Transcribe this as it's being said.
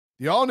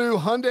The all-new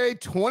Hyundai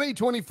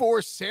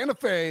 2024 Santa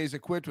Fe is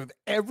equipped with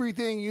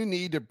everything you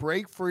need to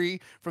break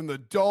free from the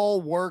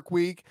dull work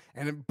week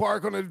and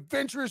embark on an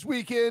adventurous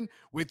weekend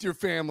with your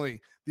family.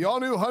 The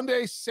all-new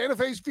Hyundai Santa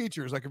Fe's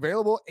features like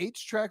available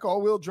H-Track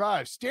all-wheel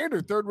drive,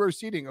 standard third-row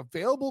seating,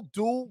 available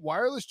dual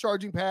wireless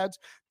charging pads,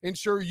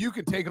 ensure you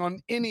can take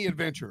on any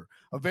adventure.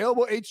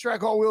 Available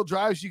H-Track all-wheel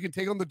drives, you can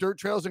take on the dirt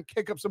trails and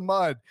kick up some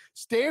mud.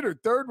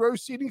 Standard third-row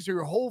seating so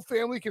your whole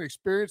family can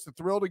experience the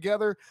thrill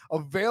together.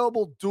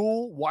 Available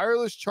dual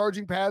wireless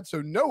charging pads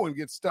so no one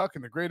gets stuck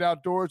in the great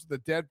outdoors with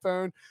a dead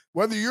phone.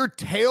 Whether you're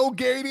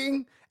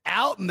tailgating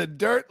out in the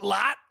dirt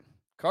lot,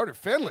 Carter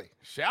Finley,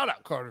 shout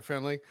out Carter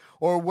Finley,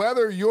 or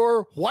whether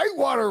you're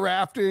whitewater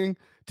rafting,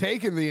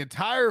 taking the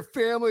entire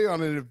family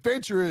on an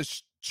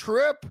adventurous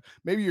trip,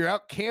 maybe you're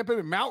out camping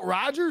in Mount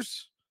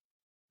Rogers.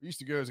 I used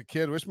to go as a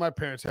kid. Wish my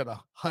parents had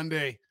a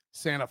Hyundai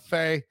Santa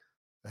Fe.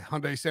 The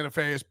Hyundai Santa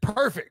Fe is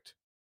perfect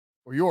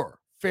for your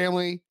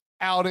family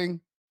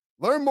outing.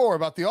 Learn more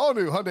about the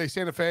all-new Hyundai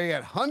Santa Fe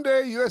at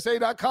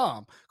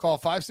HyundaiUSA.com. Call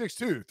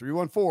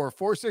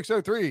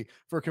 562-314-4603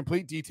 for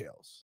complete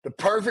details. The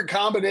perfect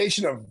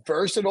combination of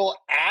versatile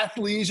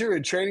athleisure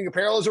and training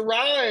apparel has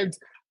arrived.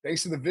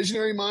 Thanks to the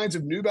visionary minds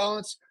of New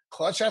Balance,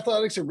 Clutch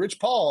Athletics, and Rich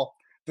Paul,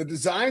 the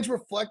designs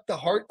reflect the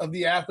heart of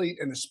the athlete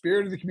and the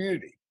spirit of the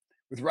community.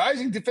 With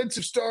rising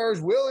defensive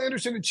stars Will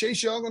Anderson and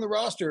Chase Young on the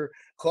roster,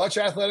 Clutch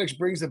Athletics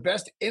brings the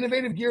best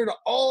innovative gear to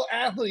all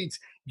athletes,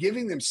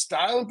 giving them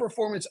style and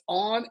performance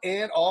on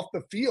and off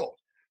the field.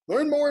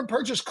 Learn more and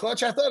purchase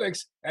Clutch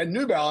Athletics at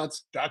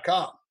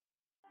NewBalance.com.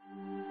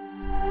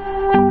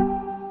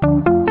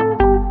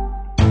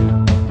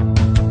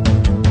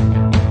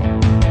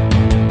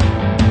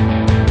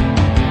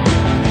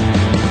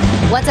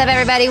 What's up,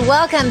 everybody?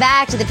 Welcome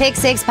back to the Pick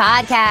Six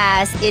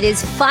Podcast. It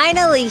is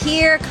finally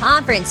here,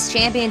 Conference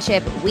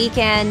Championship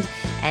weekend.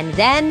 And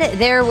then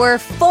there were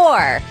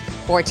four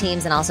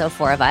teams and also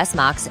four of us,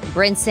 Mox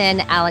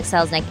Brinson, Alex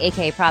Selznick,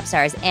 a.k.a.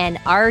 PropStars, and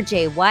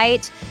RJ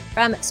White.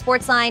 From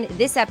Sportsline,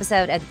 this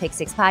episode of the Pick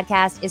Six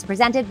Podcast is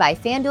presented by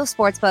FanDuel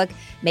Sportsbook.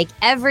 Make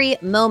every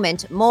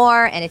moment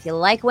more. And if you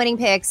like winning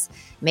picks,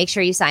 make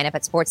sure you sign up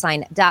at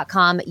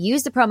sportsline.com.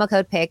 Use the promo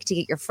code PICK to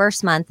get your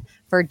first month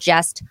for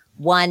just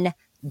 $1.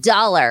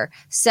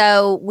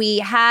 So we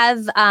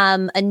have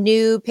a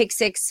new Pick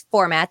Six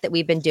format that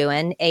we've been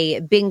doing. A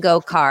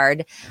bingo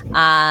card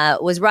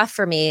was rough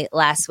for me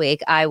last week.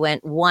 I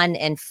went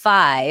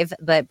 1-5,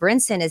 but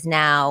Brinson is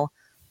now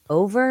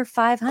over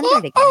 500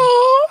 again.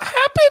 Oh,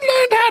 Happy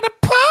learned how to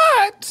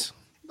putt.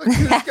 Look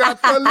who's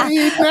got the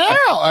lead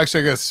now.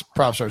 Actually, I guess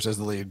PropStars has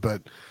the lead,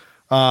 but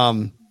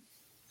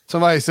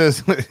somebody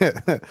says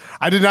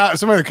I did not.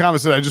 Somebody in the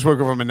comments said I just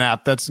woke up from a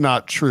nap. That's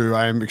not true.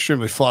 I am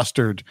extremely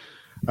flustered.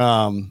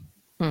 And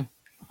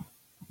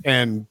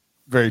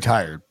very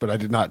tired, but I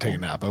did not take a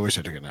nap. I wish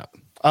I took a nap.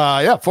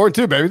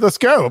 4-2, baby. Let's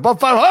go. Above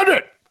 500.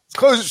 Let's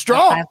close it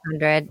strong.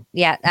 500.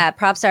 Yeah.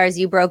 PropStars,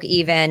 you broke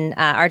even.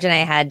 RJ and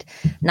I had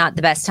not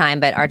the best time,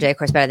 but RJ, of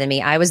course, better than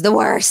me. I was the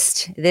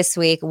worst this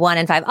week,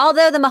 1-5.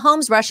 Although the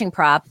Mahomes rushing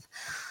prop, I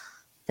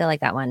feel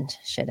like that one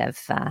should have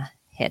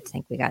hit. I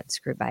think we got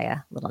screwed by a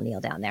little kneel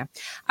down there.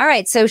 All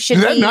right. So should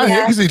Did that not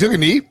hit because he took a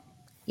knee?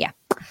 Yeah.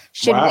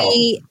 Should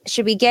we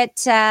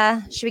get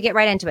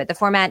right into it? The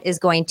format is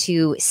going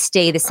to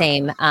stay the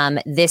same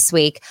this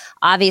week.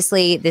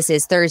 Obviously, this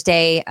is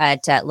Thursday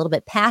at a little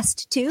bit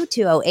past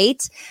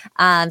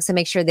 2:08. So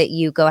make sure that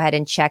you go ahead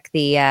and check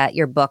the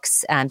your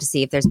books to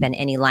see if there's been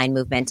any line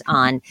movement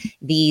on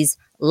these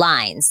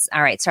lines.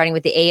 All right, starting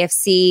with the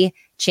AFC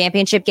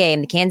Championship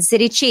game, the Kansas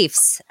City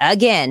Chiefs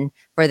again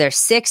for their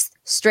sixth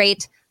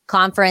straight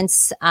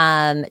conference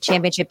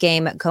championship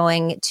game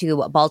going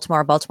to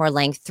Baltimore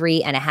length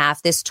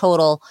 3.5. This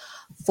total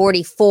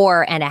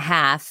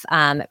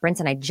 44.5.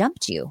 Brinson, I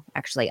jumped you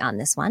actually on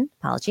this one.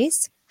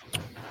 Apologies.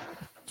 It's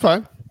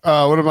fine.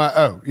 What am I?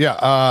 Oh, yeah.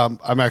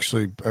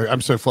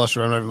 I'm so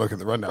flustered. I'm not even looking at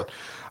the rundown.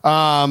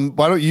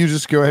 Why don't you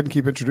just go ahead and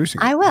keep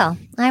introducing it? I will.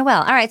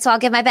 All right. So I'll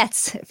give my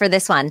bets for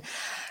this one.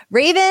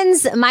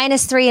 Ravens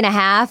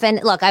 -3.5.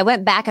 And look, I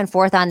went back and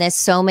forth on this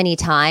so many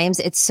times.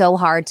 It's so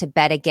hard to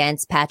bet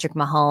against Patrick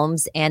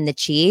Mahomes and the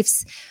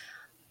Chiefs.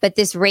 But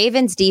this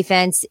Ravens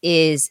defense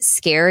is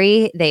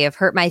scary. They have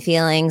hurt my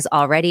feelings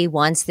already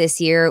once this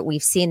year.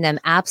 We've seen them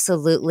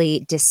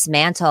absolutely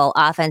dismantle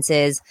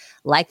offenses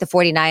like the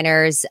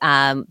 49ers.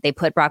 They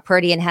put Brock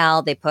Purdy in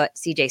hell. They put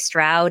CJ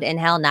Stroud in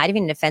hell. Not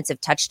even an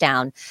offensive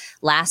touchdown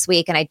last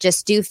week. And I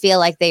just do feel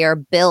like they are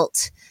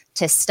built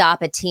to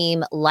stop a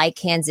team like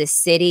Kansas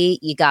City.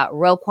 You got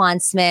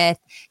Roquan Smith,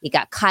 you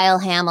got Kyle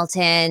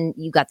Hamilton,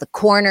 you got the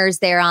corners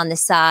there on the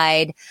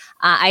side.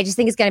 I just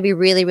think it's going to be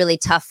really, really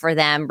tough for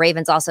them.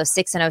 Ravens also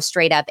 6-0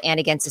 straight up and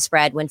against the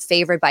spread when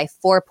favored by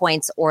 4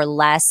 points or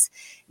less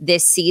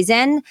this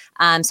season.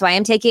 So I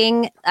am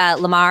taking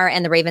Lamar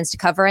and the Ravens to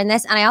cover in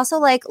this. And I also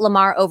like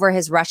Lamar over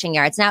his rushing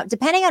yards. Now,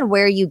 depending on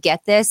where you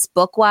get this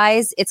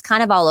book-wise, it's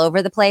kind of all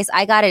over the place.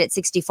 I got it at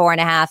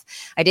 64.5.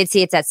 I did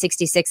see it's at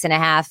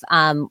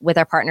 66.5 with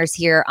our partners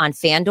here on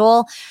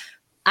FanDuel.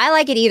 I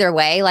like it either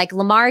way. Like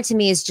Lamar to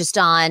me is just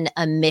on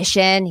a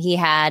mission. He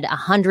had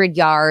 100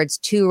 yards,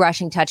 2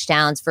 rushing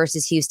touchdowns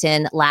versus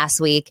Houston last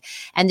week.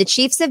 And the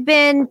Chiefs have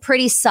been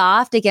pretty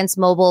soft against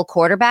mobile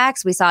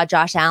quarterbacks. We saw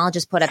Josh Allen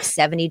just put up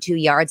 72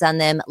 yards on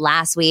them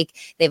last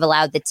week. They've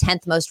allowed the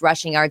 10th most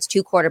rushing yards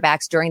to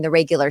quarterbacks during the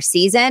regular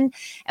season.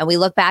 And we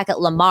look back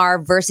at Lamar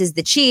versus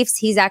the Chiefs.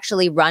 He's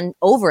actually run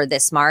over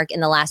this mark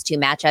in the last 2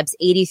 matchups,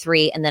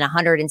 83 and then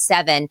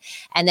 107.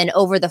 And then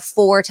over the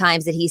 4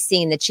 times that he's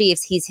seen the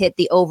Chiefs, he's hit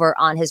the over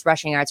on his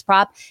rushing yards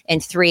prop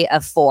in 3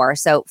 of 4.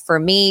 So for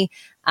me,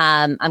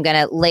 I'm going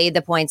to lay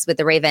the points with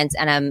the Ravens,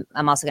 and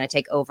I'm also going to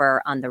take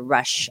over on the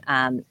rush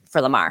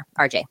for Lamar.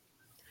 RJ.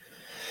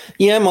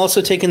 Yeah, I'm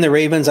also taking the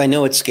Ravens. I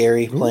know it's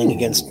scary playing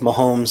against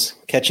Mahomes,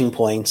 catching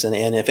points. And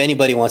if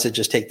anybody wants to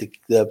just take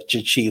the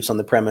Chiefs on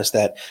the premise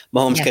that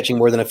Mahomes catching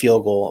more than a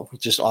field goal,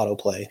 just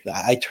autoplay,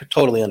 I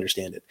totally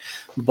understand it.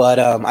 But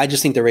I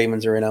just think the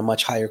Ravens are in a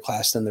much higher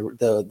class than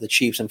the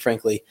Chiefs and,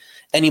 frankly,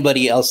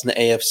 anybody else in the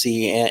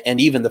AFC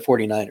and even the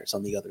 49ers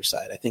on the other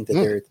side. I think that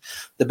they're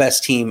the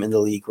best team in the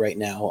league right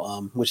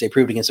now, which they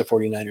proved against the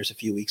 49ers a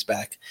few weeks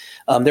back.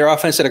 Their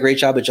offense did a great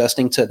job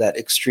adjusting to that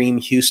extreme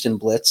Houston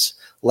blitz.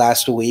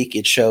 Last week,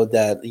 it showed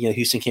that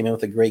Houston came in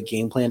with a great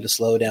game plan to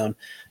slow down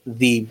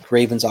the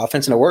Ravens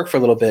offense, and it worked for a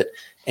little bit.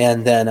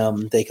 And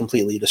then they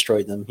completely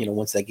destroyed them,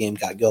 once that game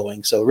got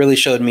going. So it really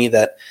showed me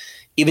that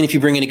even if you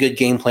bring in a good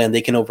game plan,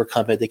 they can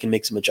overcome it. They can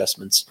make some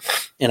adjustments.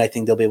 And I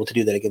think they'll be able to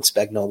do that against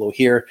Spagnuolo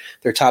here.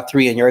 They're top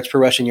 3 in yards per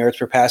rush and yards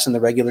per pass in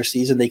the regular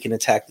season. They can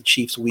attack the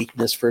Chiefs'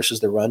 weakness versus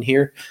the run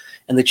here.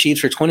 And the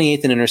Chiefs are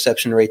 28th in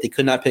interception rate. They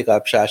could not pick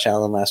up Josh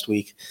Allen last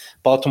week.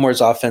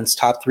 Baltimore's offense,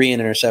 top 3 in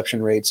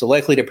interception rate. So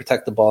likely to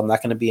protect the ball.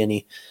 Not going to be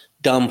any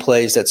dumb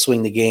plays that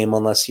swing the game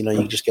unless,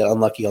 you just get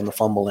unlucky on the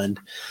fumble end.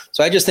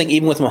 So I just think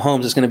even with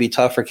Mahomes, it's going to be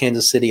tough for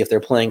Kansas City if they're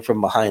playing from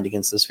behind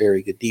against this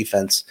very good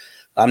defense.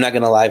 I'm not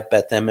going to live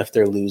bet them if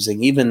they're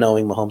losing, even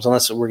knowing Mahomes,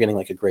 unless we're getting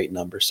like a great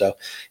number. So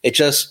it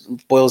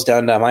just boils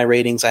down to my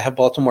ratings. I have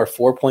Baltimore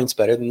 4 points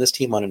better than this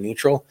team on a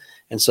neutral.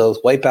 And so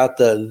wipe out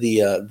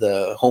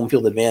the home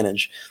field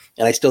advantage.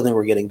 And I still think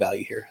we're getting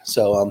value here.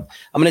 So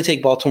I'm going to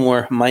take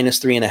Baltimore minus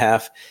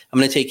 3.5. I'm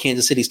going to take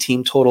Kansas City's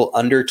team total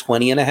under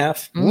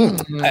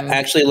 20.5. I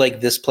actually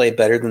like this play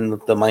better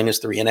than the minus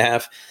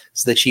 3.5.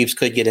 So the Chiefs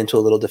could get into a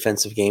little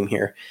defensive game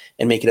here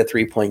and make it a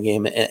 3-point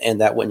game.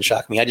 And that wouldn't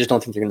shock me. I just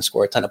don't think they're going to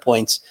score a ton of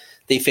points.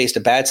 They faced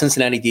a bad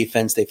Cincinnati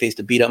defense. They faced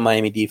a beat up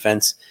Miami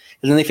defense.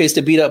 And then they faced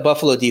a beat up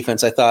Buffalo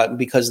defense. I thought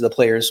because the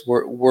players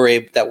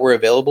that were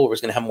available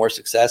was going to have more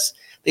success.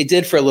 They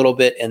did for a little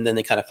bit, and then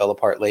they kind of fell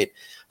apart late.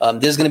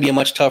 This is going to be a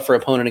much tougher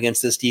opponent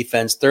against this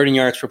defense. 3rd in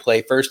yards per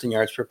play, 1st in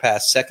yards per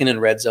pass, 2nd in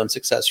red zone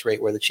success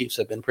rate, where the Chiefs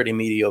have been pretty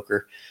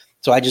mediocre.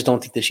 So I just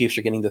don't think the Chiefs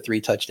are getting the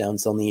 3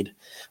 touchdowns they'll need,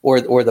 or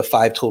the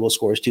 5 total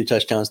scores, 2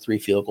 touchdowns, 3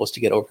 field goals to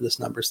get over this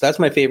number. So that's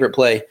my favorite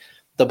play.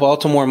 The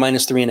Baltimore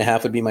minus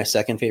 3.5 would be my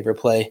second favorite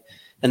play.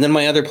 And then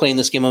my other play in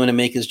this game I'm going to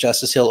make is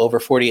Justice Hill over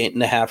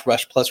 48.5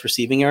 rush plus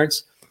receiving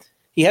yards.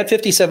 He had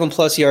 57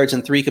 plus yards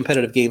in 3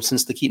 competitive games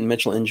since the Keaton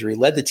Mitchell injury,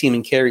 led the team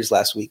in carries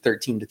last week,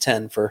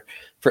 13-10 for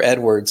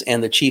Edwards,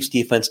 and the Chiefs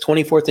defense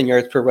 24th in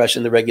yards per rush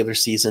in the regular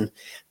season,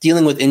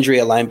 dealing with injury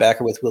at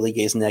linebacker with Willie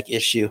Gay's neck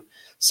issue.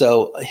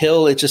 So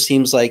Hill, it just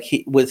seems like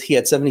he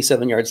had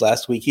 77 yards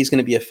last week. He's going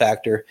to be a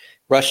factor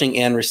rushing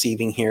and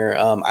receiving here.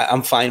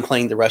 I'm fine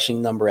playing the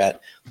rushing number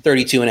at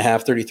 32.5,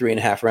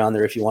 33.5 around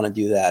there if you want to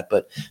do that.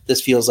 But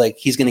this feels like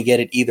he's going to get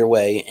it either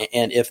way.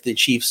 And if the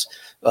Chiefs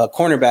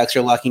cornerbacks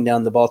are locking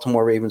down the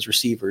Baltimore Ravens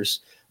receivers,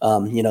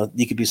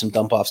 you could do some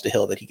dump offs to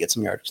Hill that he gets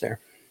some yardage there.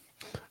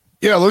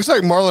 Yeah, it looks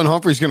like Marlon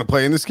Humphrey's going to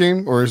play in this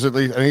game, or is it?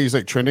 I think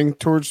he's trending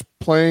towards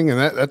playing, and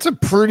that's a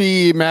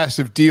pretty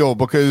massive deal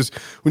because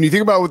when you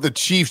think about what the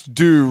Chiefs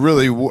do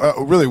really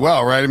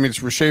well, right? I mean, it's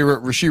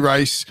Rashee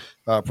Rice,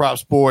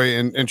 props boy,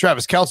 and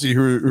Travis Kelce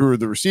who are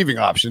the receiving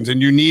options,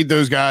 and you need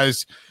those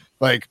guys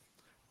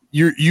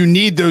You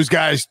need those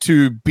guys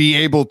to be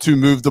able to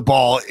move the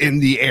ball in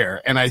the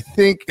air. And I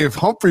think if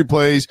Humphrey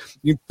plays,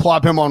 you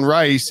plop him on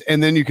Rice,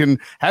 and then you can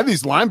have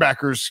these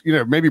linebackers,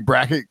 maybe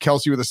bracket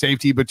Kelce with a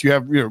safety, but you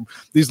have,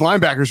 these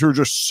linebackers who are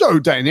just so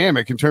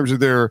dynamic in terms of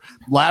their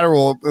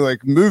lateral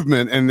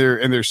movement and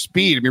their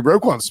speed. I mean,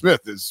 Roquan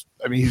Smith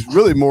he's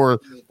really more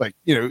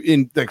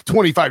in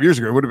 25 years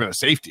ago, it would have been a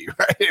safety,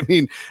 right? I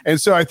mean, and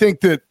so I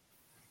think that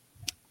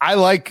I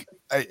like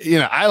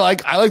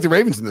the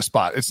Ravens in this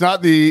spot. It's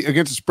not the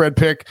against the spread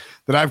pick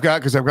that I've got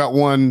because I've got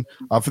one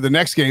for the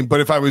next game. But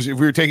if we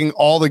were taking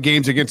all the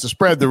games against the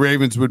spread, the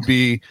Ravens would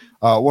be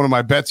one of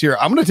my bets here.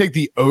 I'm going to take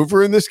the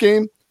over in this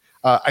game.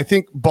 I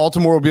think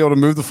Baltimore will be able to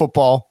move the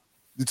football.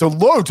 It's a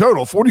low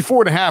total,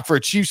 44.5 for a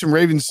Chiefs and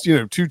Ravens,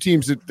 two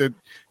teams that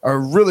are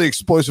really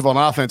explosive on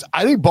offense.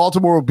 I think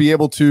Baltimore will be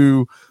able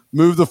to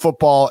move the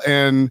football,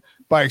 and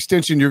by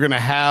extension, you're going to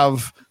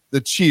have the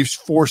Chiefs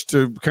forced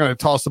to kind of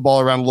toss the ball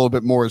around a little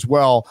bit more as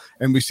well.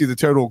 And we see the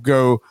total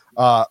go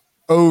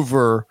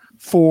over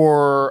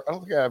for, I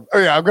don't think I have,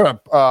 I've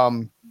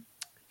got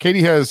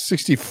Katie has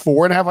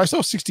 64.5. I saw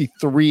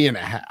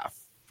 63.5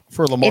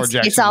 for Lamar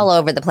Jackson. It's all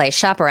over the place.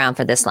 Shop around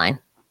for this line.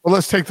 Well,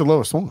 let's take the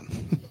lowest one.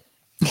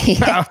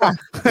 Yeah.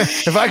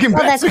 If I can,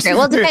 Well, that's true.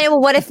 Well, depending.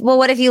 What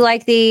if you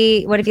like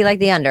the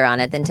under on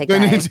it? Then take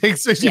then that. you take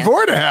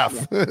 64 and a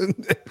half.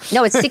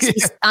 No, it's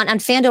 60 on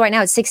FanDuel right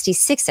now. It's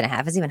 66 and a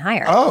half. It's even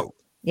higher. Oh,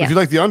 yeah. If you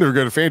like the under,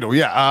 go to FanDuel.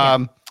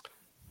 Yeah.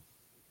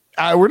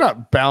 We're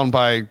not bound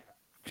by.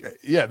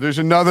 Yeah, there's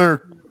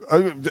another.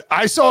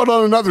 I saw it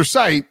on another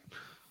site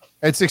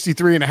at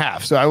 63 and a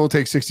half. So I will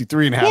take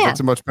 63 and a half. Yeah. That's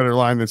a much better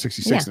line than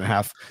 66 and a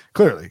half.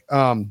 Clearly.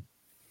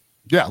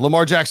 Yeah,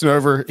 Lamar Jackson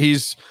over.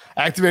 He's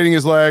activating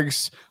his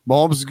legs.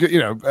 Mahomes,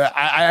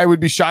 I would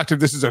be shocked if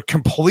this is a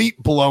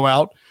complete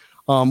blowout,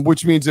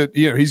 which means that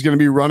he's going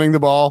to be running the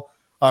ball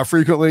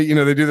frequently.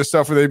 They do the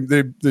stuff where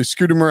they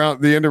scoot him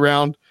around the end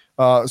around,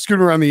 scoot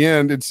him around the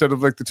end instead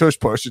of like the tush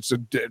push. It's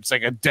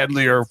like a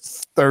deadlier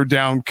third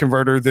down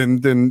converter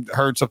than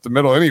Hurts up the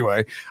middle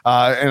anyway.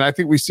 And I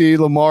think we see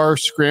Lamar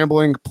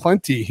scrambling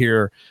plenty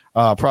here.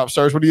 Prop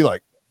stars, what do you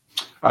like?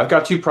 I've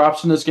got two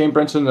props in this game,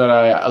 Brenton, that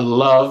I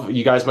love.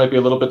 You guys might be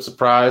a little bit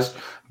surprised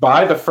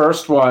by the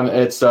first one.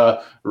 It's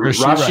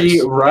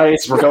Rashee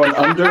Rice. We're going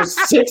under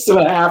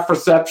 6.5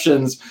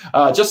 receptions.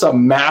 Just a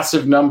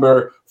massive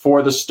number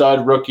for the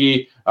stud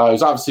rookie.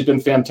 He's obviously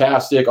been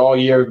fantastic all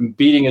year,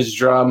 beating his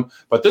drum.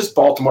 But this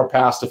Baltimore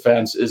pass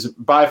defense is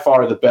by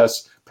far the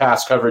best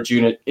pass coverage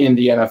unit in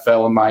the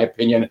NFL, in my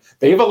opinion.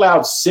 They've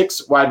allowed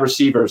 6 wide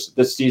receivers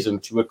this season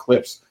to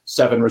eclipse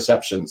 7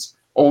 receptions.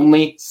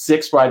 Only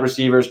 6 wide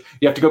receivers.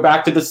 You have to go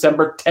back to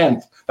December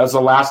 10th. That's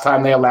the last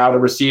time they allowed a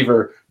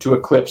receiver to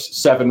eclipse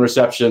 7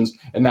 receptions,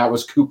 and that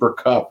was Cooper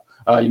Kupp.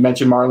 You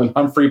mentioned Marlon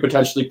Humphrey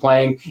potentially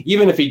playing.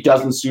 Even if he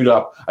doesn't suit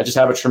up, I just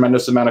have a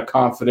tremendous amount of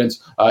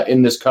confidence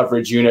in this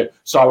coverage unit.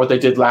 Saw what they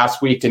did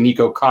last week to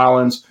Nico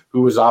Collins,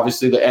 who was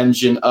obviously the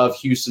engine of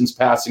Houston's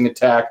passing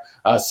attack.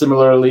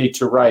 Similarly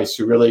to Rice,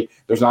 who really,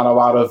 there's not a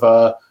lot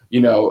of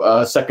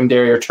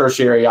secondary or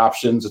tertiary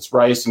options. It's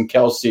Rice and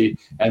Kelsey,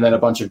 and then a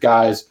bunch of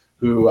guys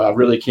who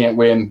really can't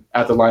win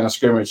at the line of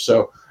scrimmage.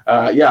 So,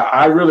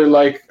 I really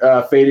like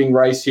fading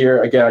Rice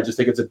here. Again, I just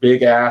think it's a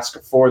big ask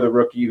for the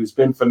rookie who's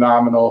been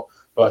phenomenal,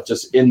 but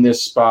just in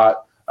this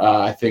spot,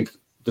 I think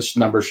this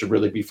number should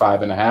really be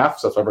 5.5.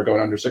 So that's why we're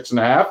going under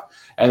 6.5.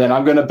 And then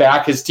I'm going to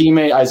back his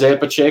teammate, Isaiah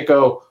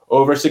Pacheco,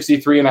 over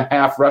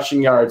 63.5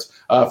 rushing yards.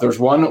 If there's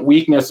one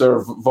weakness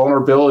or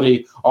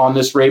vulnerability on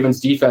this Ravens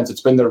defense,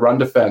 it's been their run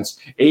defense.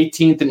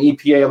 18th in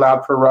EPA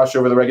allowed per rush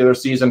over the regular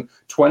season,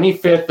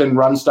 25th in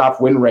run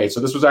stop win rate. So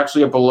this was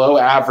actually a below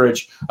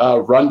average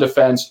run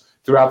defense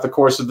throughout the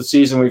course of the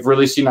season. We've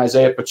really seen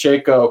Isaiah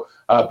Pacheco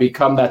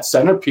become that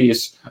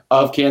centerpiece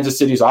of Kansas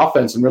City's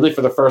offense. And really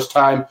for the first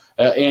time,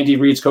 Andy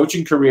Reid's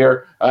coaching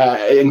career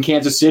in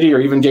Kansas City, or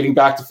even dating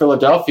back to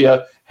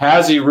Philadelphia,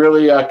 has he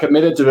really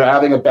committed to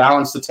having a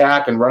balanced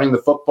attack and running the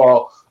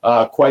football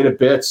quite a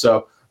bit.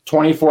 So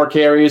 24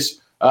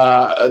 carries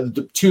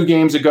 2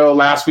 games ago.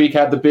 Last week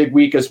had the big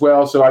week as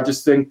well. So I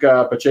just think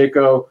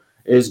Pacheco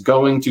is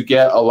going to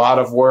get a lot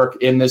of work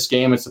in this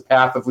game. It's the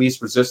path of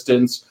least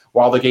resistance.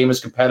 While the game is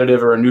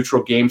competitive or a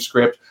neutral game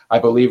script, I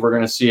believe we're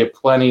going to see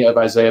plenty of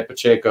Isaiah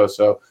Pacheco.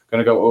 So going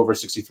to go over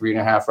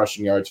 63.5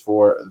 rushing yards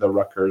for the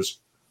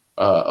Rutgers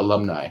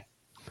alumni.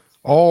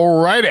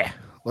 All righty.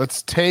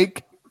 Let's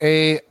take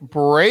a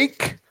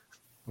break.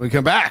 When we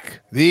come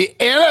back, the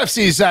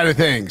NFC side of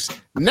things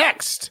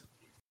next.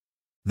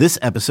 This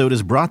episode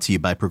is brought to you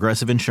by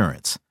Progressive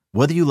Insurance.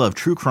 Whether you love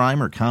true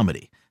crime or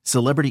comedy,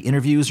 celebrity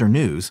interviews or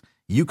news,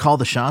 you call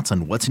the shots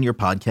on what's in your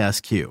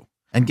podcast queue.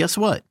 And guess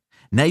what?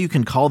 Now you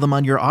can call them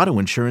on your auto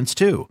insurance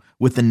too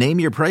with the Name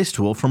Your Price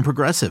tool from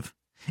Progressive.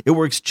 It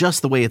works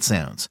just the way it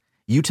sounds.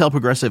 You tell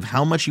Progressive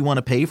how much you want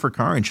to pay for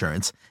car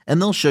insurance, and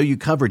they'll show you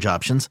coverage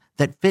options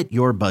that fit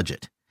your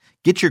budget.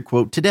 Get your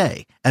quote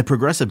today at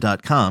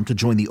Progressive.com to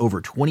join the over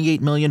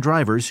 28 million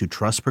drivers who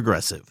trust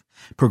Progressive.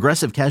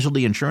 Progressive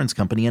Casualty Insurance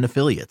Company and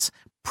Affiliates.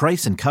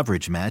 Price and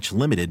coverage match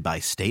limited by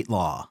state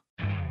law.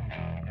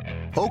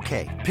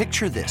 Okay,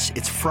 picture this.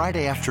 It's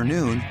Friday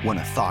afternoon when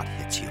a thought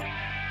hits you.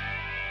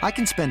 I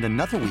can spend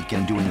another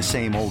weekend doing the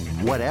same old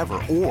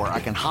whatever, or I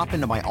can hop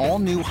into my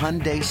all-new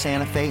Hyundai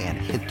Santa Fe and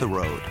hit the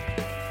road.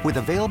 With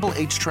available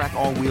H-Track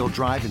all-wheel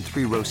drive and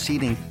 3-row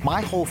seating,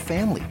 my whole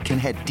family can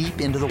head deep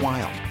into the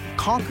wild.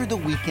 Conquer the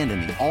weekend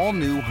in the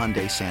all-new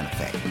Hyundai Santa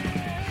Fe.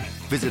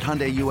 Visit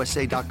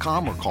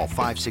HyundaiUSA.com or call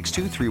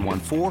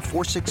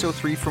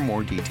 562-314-4603 for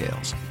more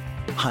details.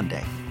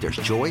 Hyundai, there's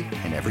joy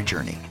in every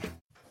journey.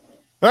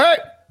 All right.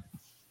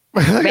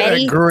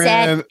 Ready,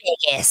 set,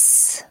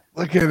 Vegas.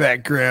 Look at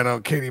that grin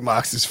on Katie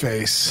Mox's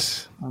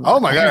face. Oh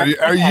my God.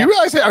 Are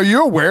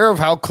you aware of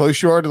how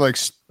close you are to like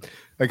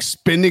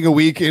spending a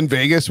week in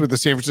Vegas with the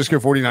San Francisco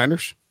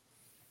 49ers?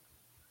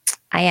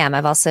 I am.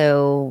 I've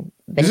also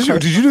been. Did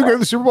you go to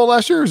the Super Bowl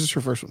last year, or is this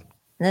your first one?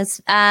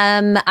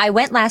 I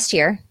went last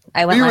year.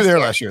 You were there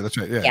last year. That's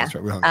right. Yeah. That's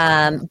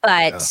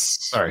right.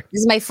 Sorry.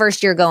 This is my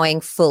first year going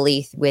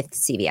fully with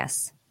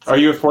CBS. Are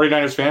you a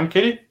 49ers fan,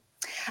 Katie?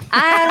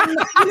 I've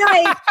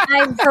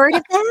heard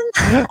of them.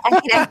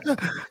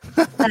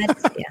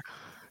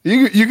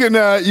 You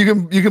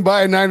can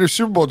buy a Niners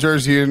Super Bowl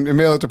jersey and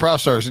mail it to Prop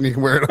Stars, and you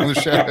can wear it on the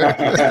show.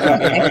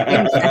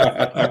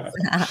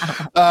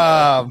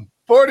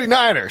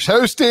 49ers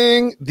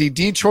hosting the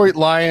Detroit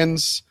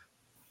Lions.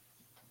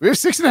 We have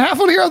 6.5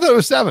 on here. I thought it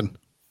was 7.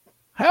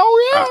 Hell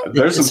yeah!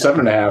 There's some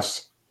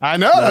 7.5s. I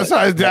know. That's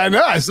what I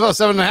know. I saw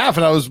 7.5,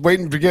 and I was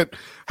waiting to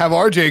have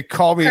RJ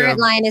call me. Current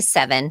line is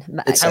 7.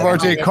 Have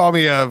RJ call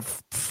me a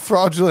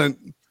fraudulent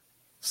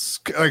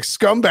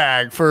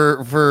scumbag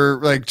for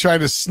like trying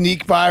to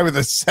sneak by with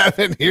a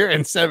 7 here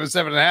and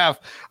 7.5.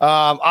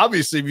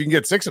 Obviously, if you can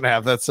get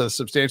 6.5, that's a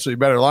substantially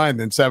better line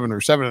than 7 or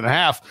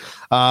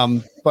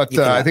 7.5. But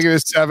I think it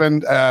is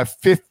 7,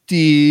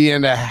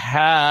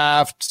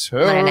 50.5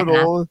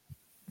 total.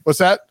 What's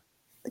that?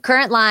 The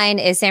current line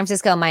is San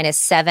Francisco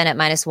 -7 at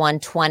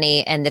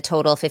 -120, and the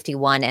total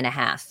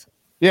 51.5.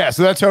 Yeah,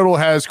 so that total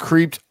has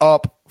creeped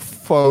up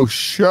for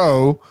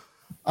show.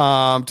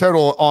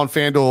 Total on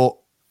FanDuel,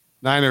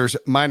 Niners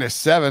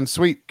 -7.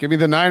 Sweet. Give me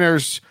the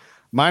Niners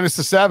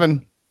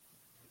 -7.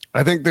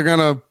 I think they're going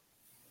to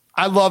 –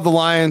 I love the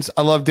Lions.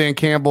 I love Dan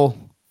Campbell.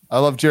 I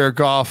love Jared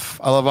Goff.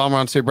 I love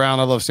Amon St. Brown.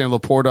 I love Sam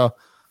Laporta.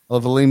 I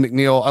love Aleem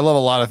McNeil. I love a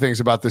lot of things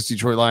about this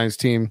Detroit Lions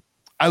team.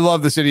 I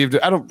love the city of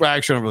 – I don't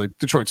really –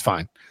 Detroit's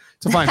fine.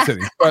 It's a fine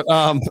city. But,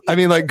 I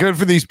mean, like, good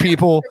for these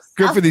people.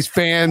 Good for these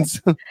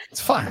fans. It's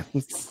fine.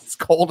 It's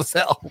cold as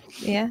hell.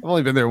 Yeah. I've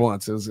only been there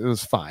once. It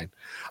was fine.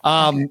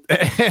 And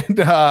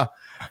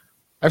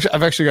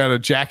I've actually got a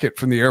jacket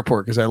from the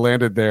airport because I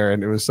landed there,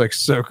 and it was like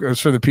it was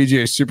for the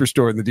PGA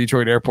Superstore in the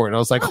Detroit airport, and I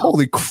was like,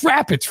 "Holy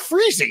crap, it's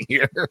freezing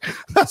here!" I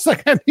was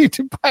like, "I need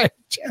to buy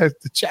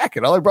the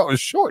jacket." All I brought was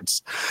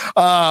shorts.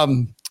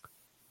 I'm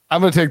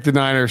going to take the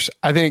Niners.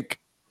 I think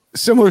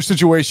similar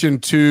situation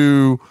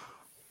to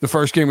the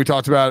first game we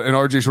talked about, and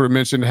RJ sort of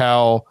mentioned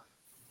how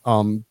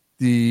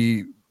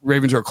the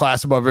Ravens are a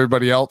class above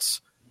everybody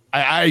else.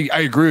 I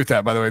agree with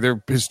that, by the way.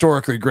 They're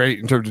historically great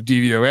in terms of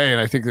DVOA,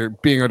 and I think they're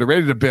being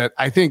underrated a bit.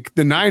 I think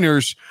the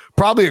Niners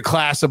probably a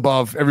class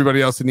above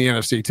everybody else in the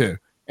NFC too,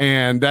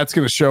 and that's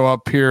going to show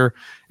up here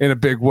in a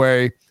big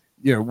way.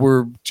 You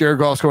know, Jared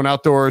Goff's going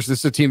outdoors. This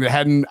is a team that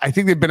I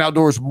think they've been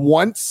outdoors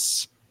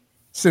once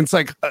since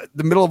like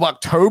the middle of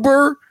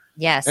October.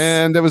 Yes.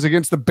 And that was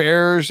against the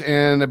Bears,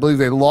 and I believe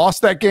they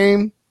lost that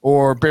game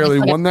or barely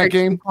won that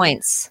game.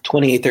 Points.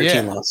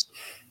 28-13 loss.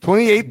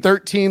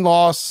 28-13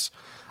 loss.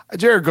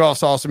 Jared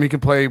Goff's awesome. He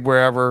can play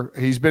wherever.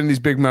 He's been in these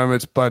big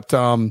moments, but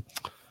I'm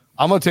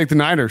going to take the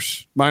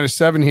Niners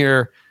 -7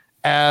 here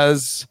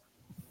as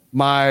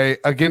my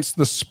against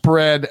the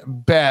spread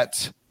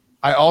bet.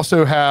 I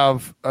also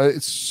have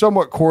it's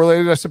somewhat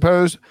correlated, I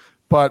suppose,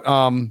 but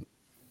Jahmyr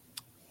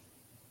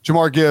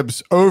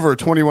Gibbs over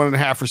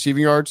 21.5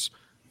 receiving yards.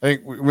 I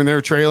think when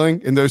they're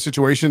trailing in those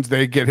situations,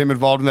 they get him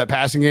involved in that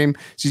passing game.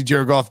 See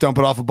Jared Goff dump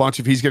it off a bunch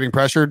if he's getting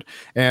pressured.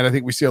 And I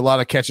think we see a lot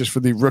of catches for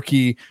the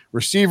rookie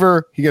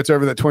receiver. He gets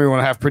over that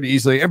 21.5 pretty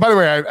easily. And by the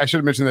way, I should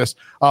have mentioned this.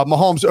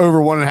 Mahomes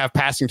over 1.5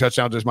 passing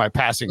touchdowns is my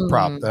passing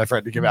prop that I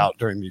forgot to give out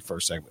during the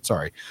first segment.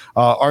 Sorry.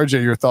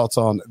 RJ, your thoughts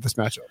on this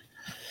matchup?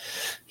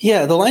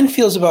 Yeah, the line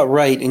feels about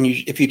right, and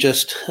if you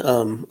just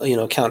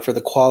account for the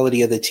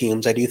quality of the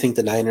teams, I do think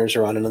the Niners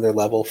are on another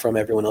level from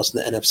everyone else in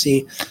the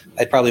NFC.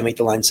 I'd probably make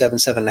the line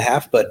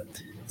 7.5. But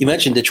you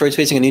mentioned Detroit's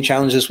facing a new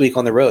challenge this week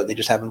on the road. They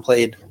just haven't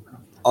played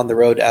on the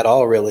road at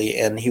all, really,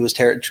 and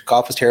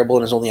Goff was terrible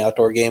in his only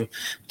outdoor game.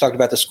 We talked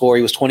about the score.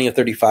 He was 20 of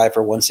 35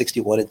 for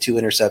 161 and 2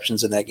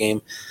 interceptions in that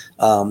game.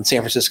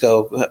 San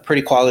Francisco,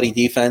 pretty quality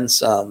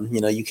defense.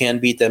 You can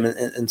beat them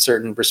in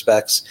certain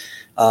respects.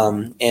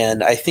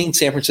 And I think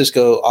San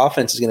Francisco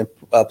offense is going to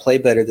play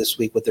better this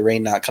week with the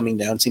rain not coming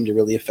down. Seemed to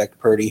really affect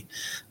Purdy.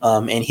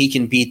 And he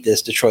can beat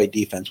this Detroit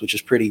defense, which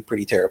is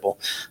pretty terrible.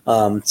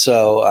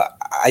 So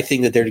I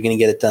think that they're going to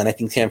get it done. I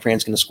think San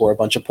Fran's going to score a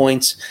bunch of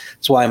points.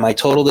 That's why my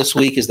total this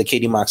week is the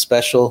Katie Mock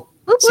special.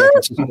 San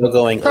Francisco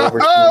going over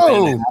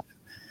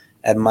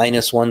at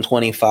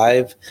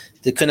 -125.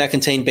 They could not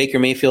contain Baker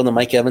Mayfield and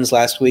Mike Evans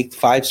last week.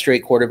 5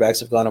 straight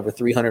quarterbacks have gone over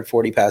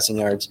 340 passing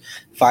yards.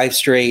 5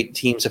 straight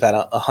teams have had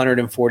a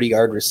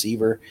 140-yard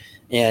receiver.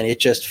 And it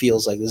just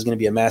feels like this is going to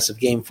be a massive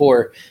game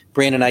for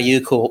Brandon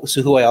Ayuk,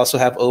 who I also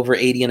have over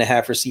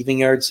 80.5 receiving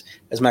yards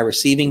as my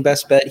receiving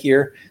best bet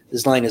here.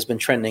 This line has been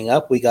trending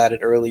up. We got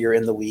it earlier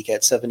in the week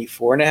at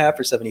 74.5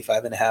 or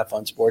 75.5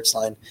 on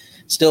Sportsline.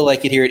 Still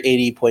like it here at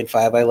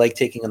 80.5. I like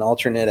taking an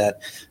alternate at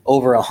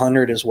over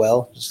 100 as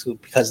well, just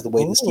because of the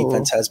way this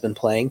defense has been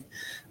playing.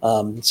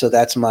 So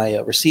that's my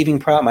receiving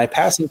prop. My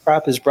passing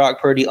prop is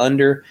Brock Purdy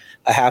under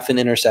a half an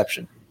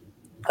interception.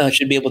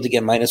 Should be able to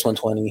get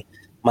 -120.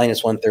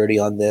 -130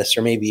 on this,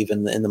 or maybe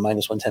even in the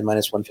 -110,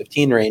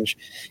 -115 range.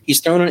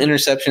 He's thrown an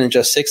interception in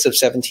just 6 of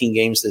 17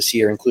 games this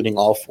year, including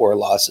all 4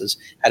 losses.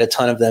 Had a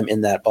ton of them in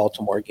that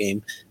Baltimore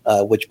game,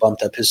 which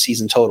bumped up his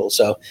season total.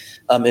 So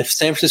if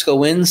San Francisco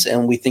wins,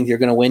 and we think they're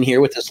going to win here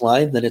with this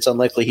line, then it's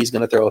unlikely he's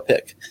going to throw a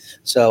pick.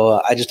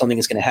 So I just don't think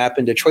it's going to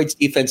happen. Detroit's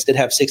defense did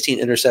have 16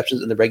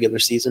 interceptions in the regular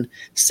season.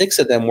 6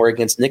 of them were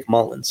against Nick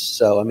Mullins.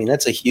 So, I mean,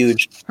 that's a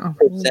huge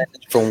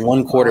percentage from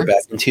one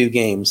quarterback in 2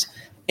 games.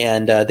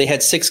 And they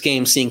had 6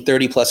 games seeing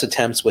 30-plus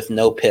attempts with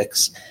no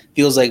picks.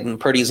 Feels like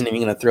Purdy isn't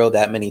even going to throw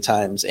that many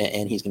times,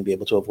 and he's going to be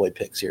able to avoid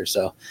picks here.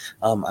 So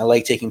I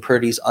like taking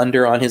Purdy's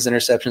under on his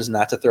interceptions,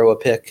 not to throw a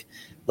pick.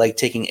 Like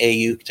taking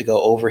Ayuk to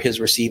go over his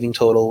receiving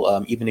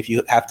total, even if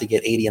you have to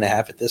get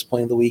 80.5 at this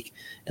point of the week.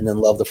 And then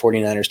love the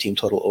 49ers team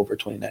total over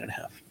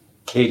 29.5.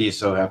 Katie is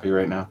so happy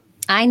right now.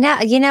 I know.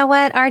 You know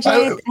what,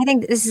 RJ? I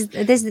think this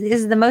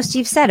is the most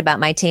you've said about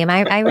my team.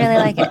 I really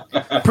like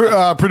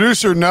it.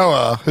 Producer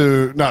Noah,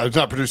 who is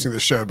not producing the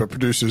show but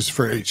produces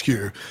for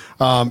HQ,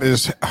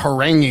 is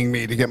haranguing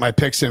me to get my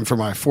picks in for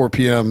my 4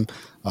 p.m.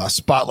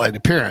 Spotlight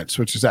appearance,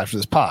 which is after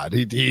this pod.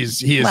 He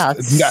is. Well,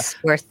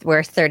 it's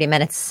worth 30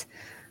 minutes.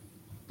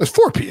 It's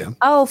 4 p.m.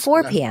 Oh,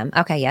 4 p.m.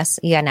 Okay, yes.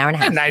 You got an hour and a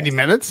half. 90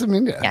 minutes. I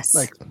mean, yeah.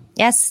 Yes.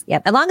 Yes.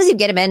 Yep. As long as you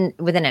get him in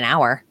within an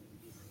hour.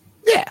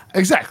 Yeah,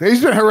 exactly.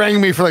 He's been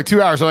haranguing me for like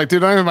 2 hours. I'm like,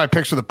 dude, I don't have my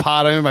picks for the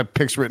pod. I don't have my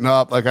picks written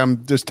up. Like,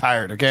 I'm just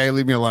tired. Okay,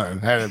 leave me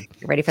alone. I had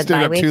to ready for the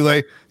bye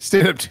week?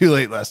 Stayed up too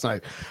late last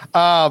night.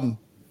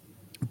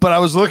 But I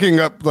was looking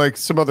up like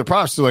some other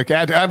props. So like,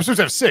 I'm supposed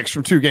to have 6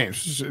 from 2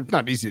 games. It's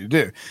not easy to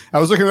do. I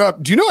was looking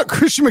up. Do you know what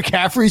Christian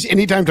McCaffrey's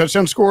anytime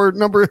touchdown score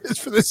number is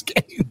for this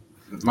game?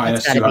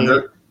 Minus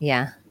 200.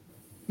 Yeah.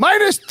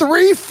 Minus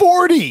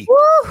 340.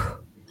 Woo!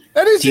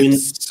 That is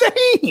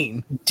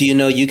insane. Do you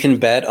know you can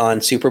bet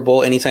on Super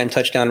Bowl anytime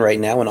touchdown right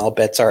now, and all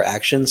bets are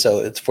action? So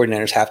it's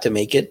 49ers have to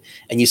make it,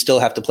 and you still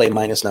have to play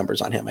minus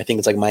numbers on him. I think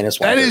it's like minus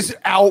 1. That is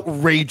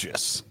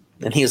outrageous.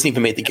 And he hasn't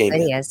even made the game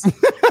yet. It is.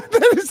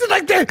 That is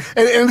like that.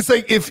 And it's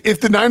like if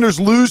the Niners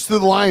lose to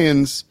the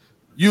Lions,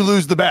 you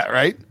lose the bet,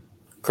 right?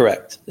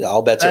 Correct.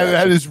 All bets are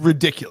that is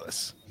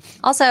ridiculous.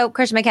 Also,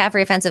 Christian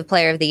McCaffrey, Offensive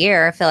Player of the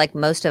Year. I feel like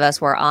most of us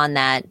were on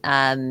that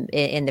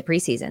in the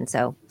preseason.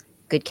 So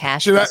good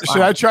cash. Should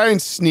I try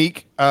and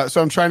sneak?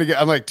 So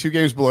I'm like 2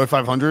 games below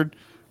 500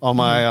 on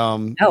my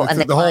and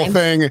the whole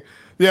thing.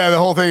 Yeah, the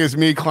whole thing is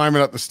me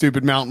climbing up the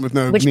stupid mountain with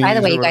no. Which, by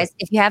the way, you guys,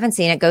 if you haven't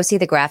seen it, go see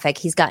the graphic.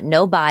 He's got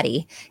no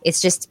body.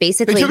 It's just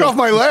basically they took off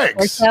my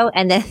legs.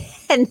 And then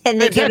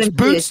they attach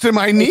boots to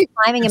my knee.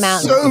 Climbing a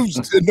mountain.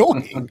 So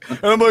annoying.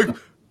 And I'm like.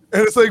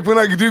 And it's like when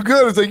I do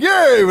good, it's like,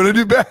 yay. When I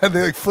do bad,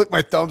 they like flick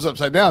my thumbs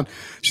upside down.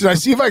 Should I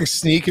see if I can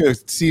sneak a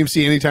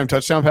CMC anytime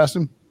touchdown past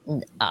him?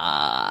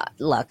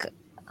 Look,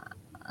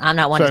 I'm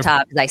not one to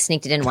talk because I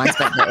sneaked it in once,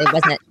 but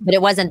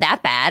it wasn't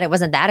that bad. It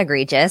wasn't that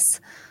egregious.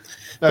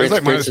 It was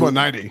like minus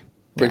 190.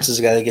 Prince is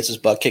a guy that gets his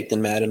butt kicked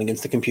in Madden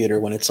against the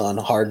computer when it's on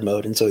hard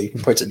mode, and so he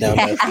puts it down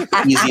to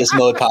the easiest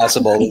mode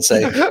possible and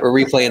say, we're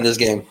replaying this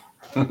game.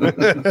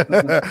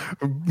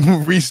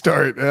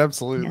 Restart,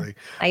 absolutely.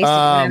 I used to when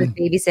I was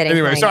babysitting.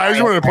 Anyway, so I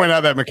just wanted to point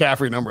out that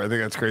McCaffrey number. I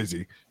think that's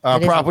crazy.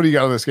 Prop, what do you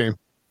got on this game?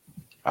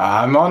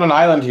 I'm on an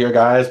island here,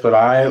 guys, but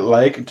I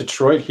like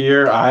Detroit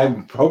here.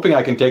 I'm hoping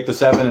I can take the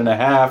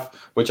 7.5,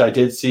 which I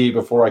did see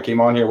before I came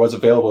on here was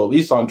available, at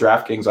least on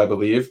DraftKings, I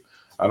believe.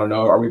 I don't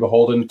know. Are we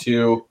beholden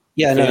to?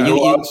 Yeah,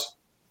 no,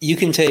 you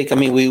can take. I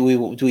mean,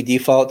 we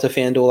default to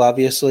FanDuel,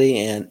 obviously,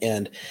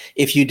 and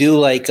if you do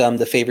like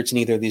the favorites in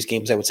either of these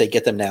games, I would say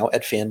get them now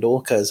at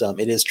FanDuel because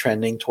it is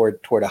trending toward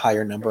a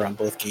higher number on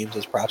both games,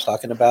 as Prop's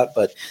talking about.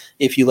 But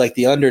if you like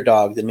the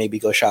underdog, then maybe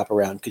go shop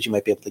around because you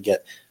might be able to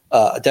get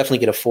definitely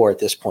get a 4 at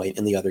this point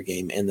in the other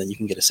game, and then you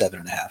can get a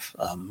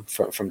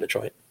 7.5 from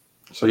Detroit.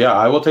 So yeah,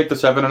 I will take the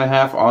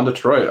 7.5 on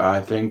Detroit.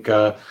 I think.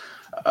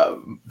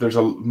 There's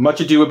a much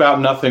ado about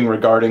nothing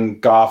regarding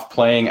Goff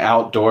playing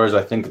outdoors.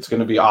 I think it's going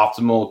to be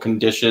optimal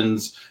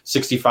conditions,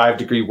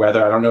 65-degree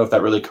weather. I don't know if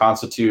that really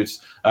constitutes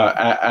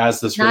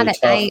as this really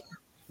tough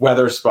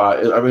weather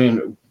spot. I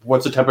mean,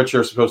 what's the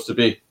temperature supposed to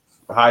be?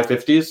 High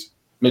 50s?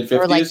 Mid 50s?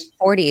 Or like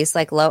 40s,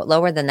 like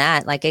lower than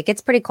that. Like it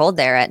gets pretty cold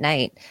there at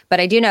night.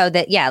 But I do know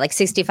that, yeah, like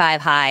 65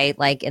 high,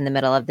 like in the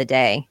middle of the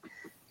day.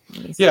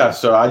 Yeah,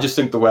 so I just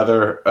think the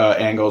weather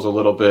angle is a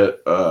little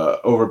bit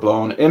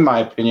overblown, in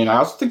my opinion. I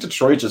also think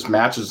Detroit just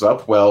matches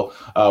up well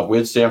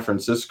with San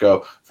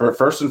Francisco.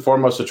 First and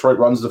foremost, Detroit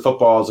runs the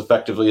football as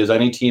effectively as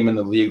any team in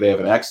the league. They have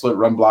an excellent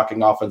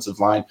run-blocking offensive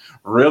line.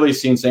 Really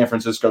seen San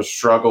Francisco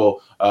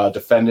struggle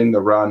defending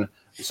the run.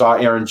 We saw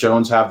Aaron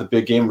Jones have the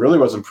big game. Really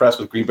was impressed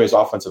with Green Bay's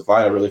offensive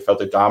line. I really felt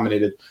they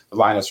dominated the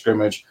line of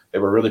scrimmage. They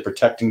were really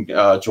protecting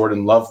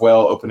Jordan Love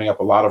well, opening up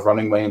a lot of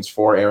running lanes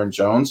for Aaron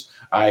Jones.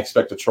 I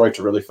expect Detroit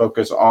to really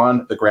focus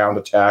on the ground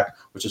attack,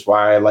 which is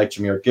why I like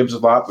Jahmyr Gibbs a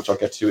lot, which I'll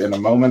get to in a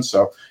moment.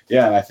 So,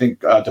 yeah, and I think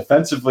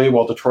defensively,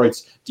 while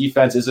Detroit's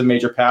defense is a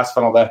major pass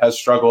funnel that has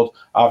struggled,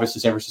 obviously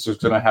San Francisco is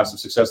going to have some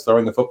success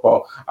throwing the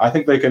football. I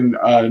think they can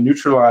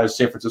neutralize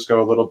San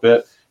Francisco a little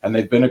bit, and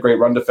they've been a great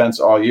run defense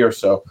all year.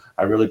 So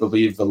I really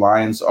believe the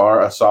Lions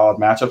are a solid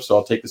matchup. So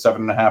I'll take the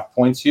 7.5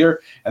 points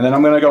here. And then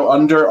I'm going to go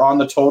under on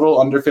the total,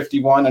 under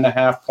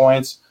 51.5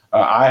 points.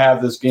 I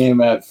have this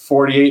game at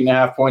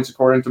 48.5 points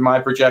according to my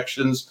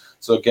projections.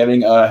 So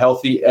getting a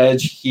healthy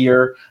edge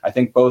here. I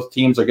think both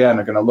teams, again,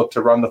 are going to look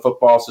to run the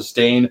football,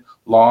 sustain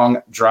long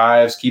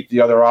drives, keep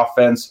the other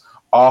offense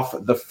off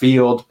the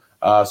field.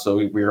 So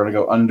we're going to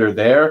go under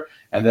there.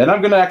 And then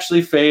I'm going to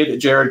actually fade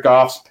Jared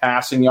Goff's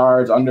passing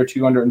yards under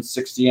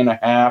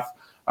 260.5.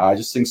 I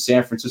just think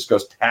San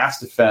Francisco's pass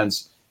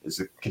defense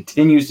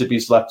continues to be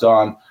slept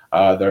on.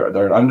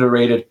 They're an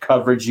underrated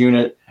coverage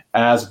unit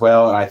as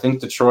well. And I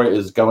think Detroit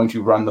is going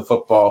to run the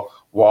football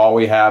while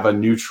we have a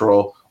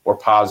neutral or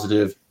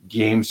positive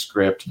game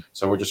script.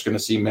 So we're just going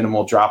to see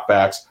minimal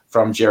dropbacks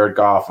from Jared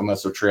Goff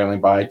unless they're trailing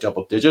by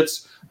double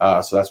digits.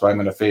 So that's why I'm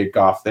going to fade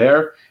Goff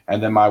there.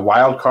 And then my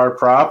wild card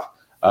prop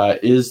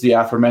is the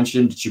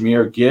aforementioned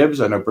Jahmyr Gibbs.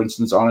 I know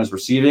Brinson's on his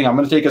receiving. I'm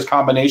going to take his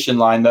combination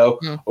line, though,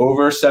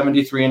 over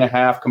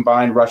 73.5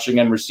 combined rushing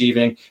and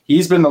receiving.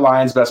 He's been the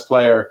Lions' best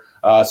player,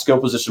 skill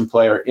position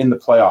player in the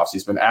playoffs.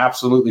 He's been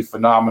absolutely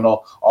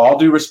phenomenal. All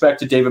due respect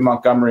to David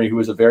Montgomery, who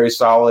is a very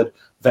solid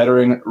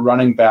veteran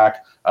running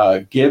back.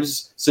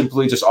 Gibbs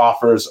simply just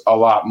offers a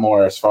lot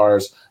more as far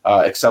as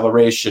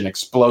acceleration,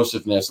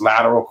 explosiveness,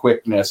 lateral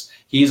quickness.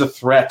 He's a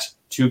threat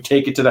to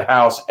take it to the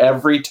house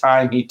every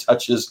time he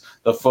touches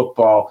the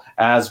football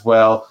as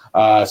well.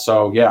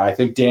 So, yeah, I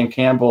think Dan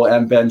Campbell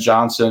and Ben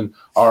Johnson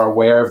are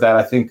aware of that.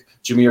 I think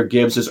Jahmyr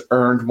Gibbs has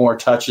earned more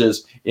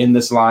touches in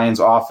this Lions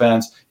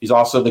offense. He's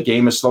also, the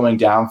game is slowing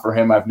down for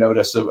him, I've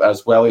noticed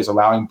as well. He's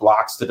allowing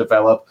blocks to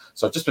develop.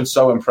 So I've just been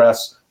so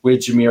impressed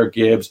with Jahmyr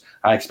Gibbs.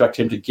 I expect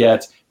him to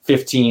get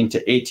 15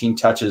 to 18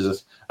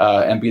 touches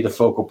and be the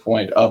focal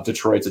point of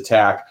Detroit's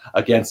attack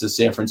against the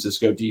San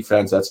Francisco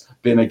defense that's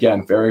been,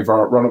 again, very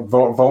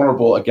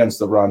vulnerable against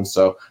the run.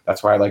 So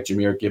that's why I like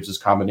Jahmyr Gibbs'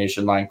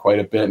 combination line quite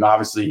a bit. And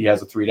obviously he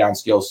has a 3-down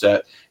skill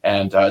set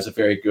and is a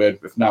very good,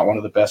 if not one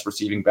of the best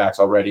receiving backs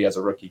already as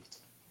a rookie.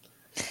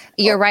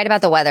 You're right about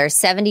the weather.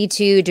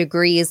 72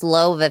 degrees,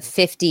 low of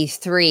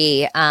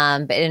 53,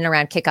 but in and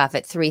around kickoff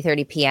at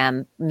 3:30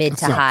 p.m., mid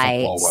to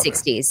high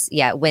 60s.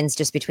 Yeah, winds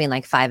just between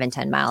like 5 and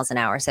 10 miles an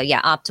hour. So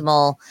yeah,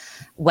 optimal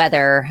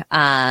weather,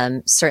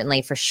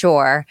 certainly for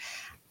sure.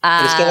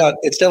 But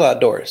it's still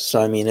outdoors.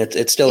 So, I mean,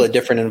 it's still a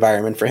different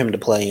environment for him to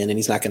play in, and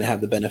he's not going to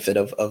have the benefit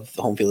of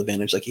the home field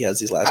advantage like he has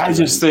these last I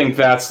just think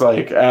that's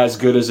like as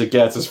good as it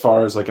gets as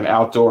far as like an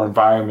outdoor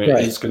environment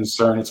is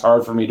concerned. It's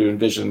hard for me to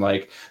envision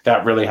like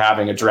that really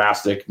having a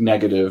drastic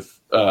negative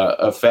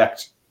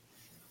effect.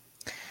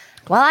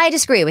 Well, I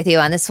disagree with you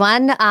on this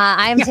one.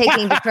 I'm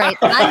taking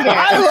Detroit under.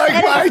 I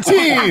like my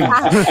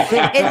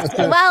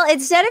team. Well,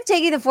 instead of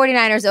taking the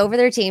 49ers over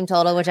their team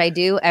total, which I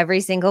do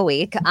every single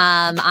week,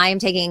 I am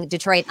taking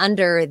Detroit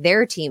under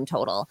their team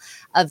total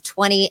of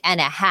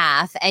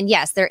 20.5. And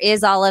yes, there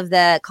is all of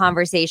the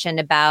conversation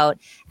about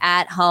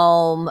at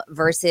home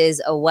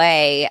versus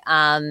away.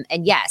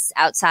 And yes,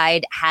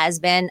 outside has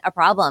been a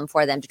problem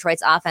for them.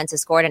 Detroit's offense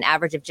has scored an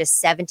average of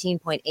just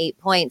 17.8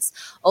 points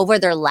over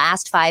their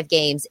last 5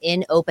 games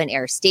in open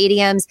air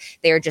stadiums.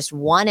 They are just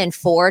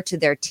 1-4 to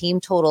their team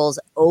totals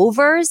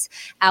overs.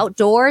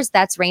 Outdoors,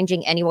 that's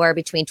ranging anywhere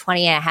between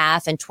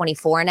 20.5 and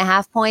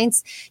 24.5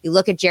 points. You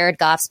look at Jared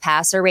Goff's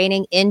passer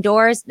rating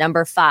indoors,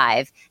 number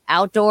 5.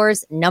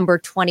 Outdoors, number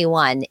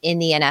 21 in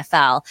the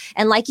NFL.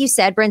 And like you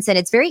said, Brinson,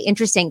 it's very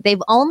interesting.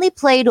 They've only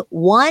played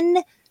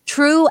one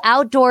true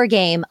outdoor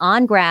game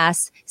on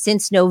grass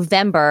since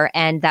November,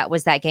 and that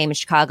was that game in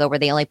Chicago where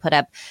they only put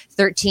up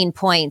 13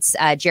 points.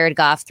 Jared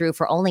Goff threw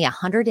for only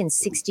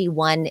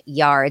 161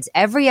 yards.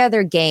 Every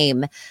other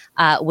game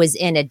was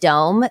in a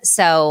dome,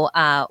 so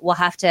we'll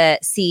have to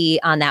see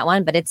on that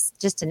one, but it's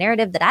just a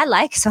narrative that I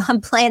like, so I'm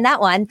playing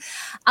that one.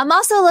 I'm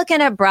also looking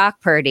at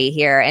Brock Purdy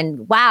here,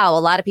 and wow, a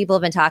lot of people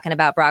have been talking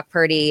about Brock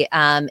Purdy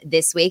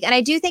this week, and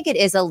I do think it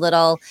is a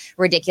little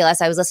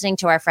ridiculous. I was listening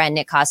to our friend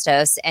Nick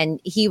Kostos,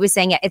 and he was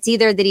saying it's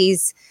either that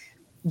he's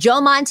Joe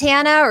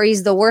Montana or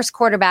he's the worst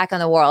quarterback in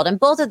the world. And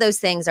both of those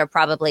things are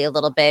probably a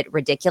little bit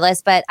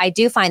ridiculous, but I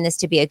do find this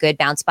to be a good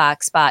bounce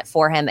back spot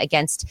for him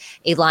against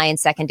a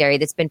Lions secondary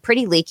that's been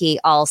pretty leaky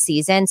all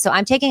season. So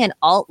I'm taking an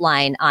alt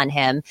line on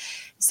him.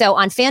 So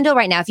on FanDuel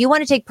right now, if you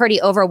want to take Purdy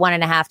over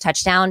 1.5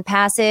 touchdown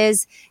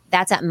passes,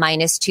 that's at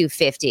minus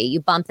 250. You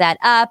bump that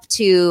up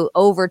to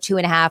over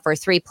 2.5 or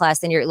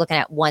 3+, and you're looking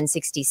at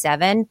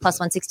 167, plus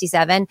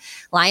 167.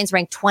 Lions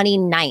ranked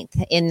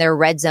 29th in their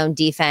red zone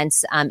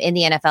defense in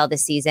the NFL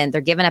this season.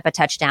 They're giving up a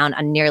touchdown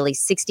on nearly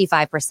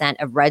 65%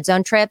 of red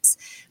zone trips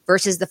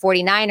versus the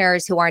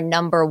 49ers, who are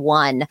number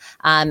 1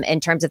 in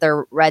terms of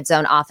their red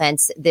zone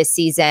offense this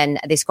season.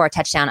 They score a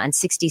touchdown on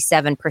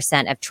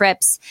 67% of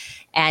trips.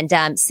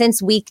 And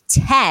since week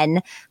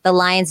 10, the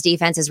Lions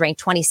defense is ranked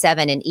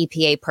 27 in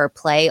EPA per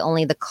play.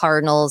 Only the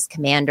Cardinals,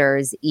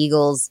 Commanders,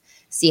 Eagles,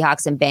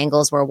 Seahawks, and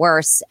Bengals were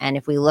worse. And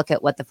if we look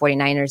at what the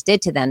 49ers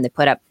did to them, they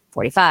put up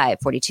 45,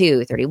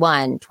 42,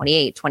 31,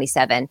 28,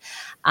 27.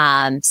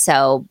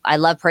 So I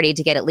love Purdy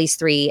to get at least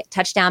 3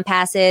 touchdown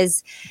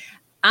passes.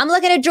 I'm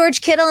looking at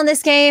George Kittle in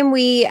this game.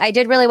 I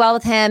did really well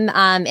with him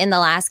in the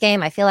last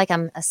game. I feel like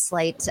I'm a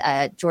slight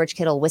George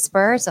Kittle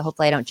whisperer, so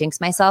hopefully I don't jinx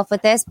myself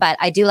with this. But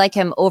I do like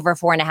him over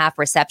 4.5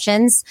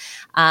 receptions.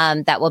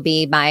 That will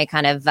be my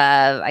kind of,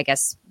 I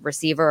guess,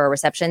 receiver or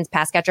receptions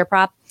pass catcher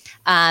prop.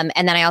 And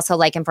then I also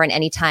like him for an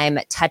anytime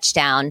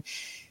touchdown.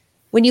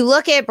 When you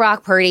look at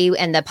Brock Purdy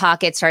and the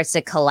pocket starts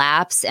to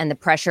collapse and the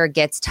pressure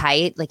gets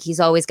tight, like he's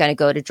always going to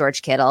go to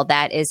George Kittle.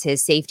 That is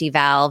his safety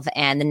valve.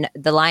 And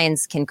the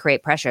Lions can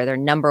create pressure. They're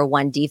number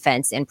one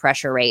defense in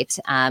pressure rate.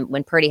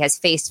 When Purdy has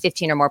faced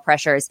 15 or more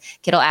pressures,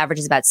 Kittle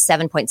averages about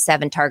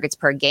 7.7 targets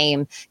per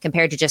game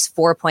compared to just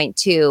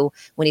 4.2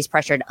 when he's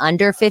pressured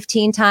under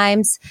 15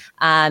 times.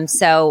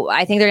 So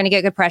I think they're going to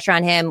get good pressure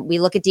on him. We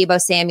look at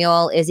Deebo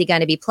Samuel. Is he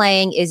going to be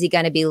playing? Is he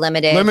going to be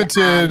limited?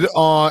 Limited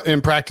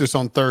in practice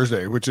on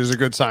Thursday, which is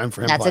a good sign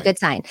for him. That's a good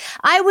sign.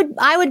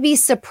 I would be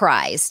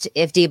surprised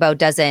if Deebo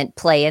doesn't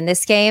play in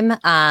this game,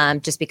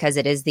 just because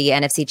it is the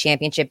NFC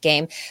Championship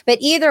game. But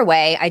either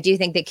way, I do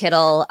think that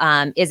Kittle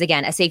is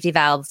again a safety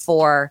valve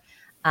for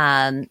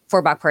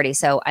Brock Purdy.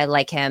 So I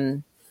like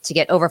him to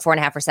get over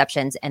 4.5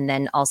 receptions, and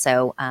then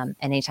also an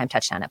anytime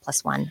touchdown at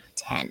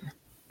 +110.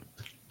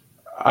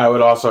 I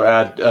would also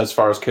add, as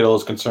far as Kittle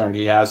is concerned,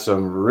 he has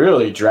some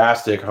really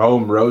drastic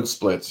home road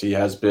splits. He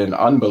has been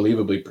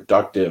unbelievably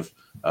productive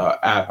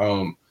at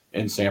home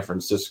in San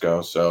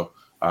Francisco. So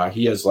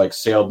he has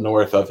sailed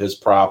north of his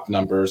prop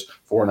numbers,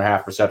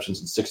 4.5 receptions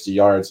and 60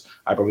 yards,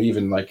 I believe,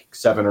 in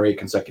 7 or 8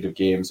 consecutive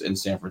games in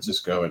San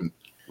Francisco. And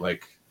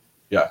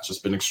it's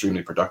just been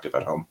extremely productive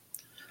at home.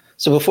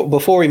 So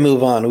before we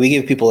move on, we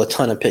give people a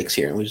ton of picks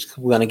here. We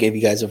want to give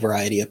you guys a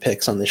variety of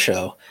picks on the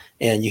show,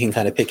 and you can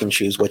kind of pick and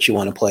choose what you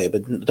want to play,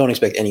 but don't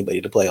expect anybody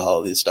to play all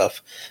of this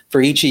stuff.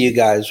 For each of you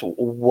guys,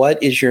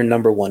 what is your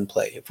number one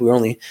play? If we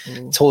only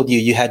told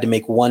you had to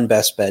make one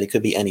best bet, it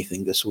could be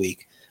anything this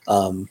week,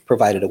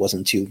 provided it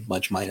wasn't too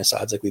much minus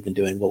odds like we've been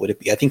doing. What would it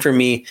be? I think for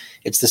me,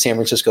 it's the San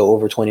Francisco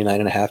over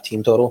 29.5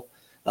 team total,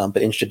 but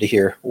interested to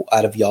hear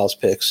out of y'all's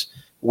picks.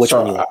 Which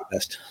one you like the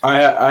best?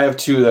 I have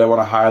two that I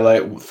want to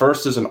highlight.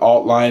 First is an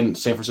alt line,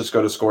 San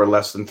Francisco to score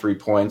less than 3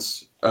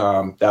 points.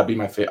 That'd be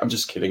my favorite. I'm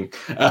just kidding.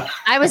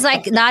 I was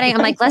nodding.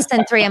 I'm less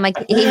than 3. I'm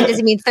does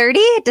he mean 30?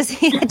 Does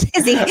he? My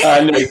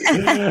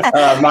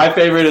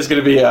favorite is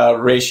going to be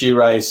Rashee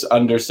Rice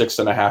under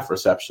 6.5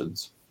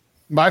 receptions.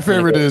 My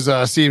favorite is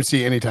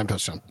CMC anytime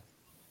touchdown.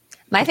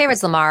 My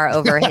favorite's Lamar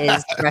over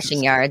his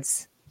rushing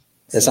yards.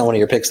 That's not one of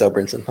your picks, though,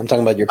 Brinson. I'm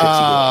talking about your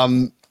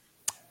picks.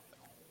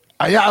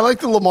 Yeah, I like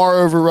the Lamar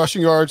over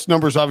rushing yards.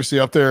 Numbers obviously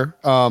up there.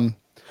 By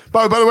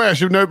the way, I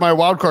should note my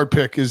wild card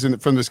pick is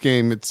from this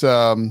game. It's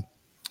I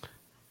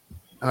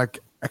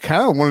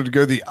kind of wanted to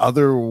go the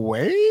other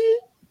way,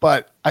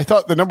 but I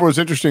thought the number was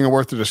interesting and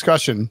worth the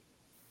discussion.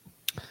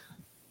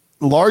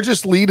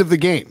 Largest lead of the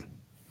game,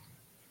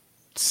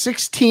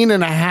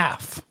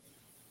 16.5.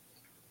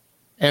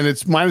 And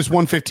it's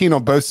 -115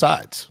 on both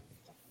sides.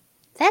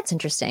 That's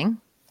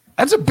interesting.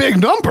 That's a big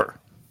number.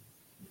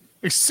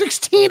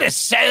 16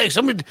 is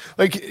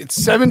it's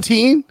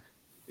 17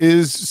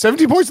 is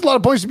 17 points. A lot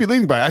of points to be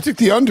leading by. I took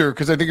the under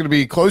because I think it'll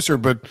be closer.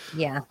 But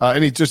yeah,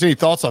 any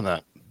thoughts on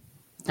that?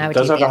 It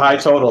does have a high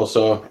total,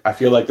 so I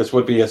feel like this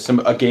would be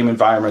a game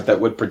environment that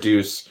would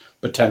produce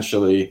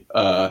potentially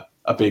a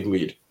big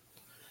lead.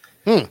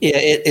 Yeah,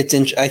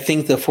 I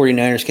think the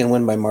 49ers can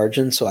win by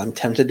margin, so I'm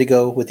tempted to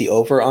go with the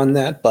over on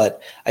that.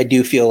 But I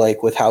do feel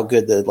like with how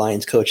good the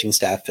Lions coaching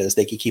staff is,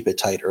 they could keep it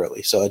tight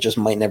early. So it just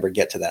might never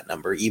get to that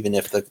number, even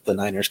if the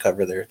Niners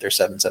cover their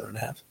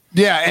 7.5.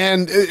 Yeah,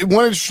 and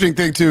one interesting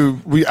thing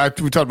too, we talked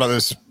about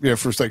this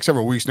for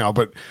several weeks now,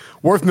 but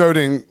worth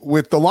noting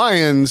with the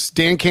Lions,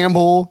 Dan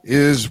Campbell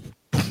is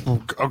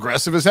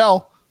aggressive as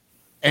hell.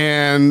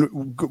 And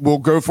we'll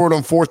go for it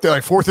on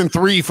 4th and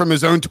 3 from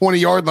his own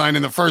 20-yard line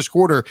in the first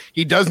quarter.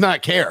 He does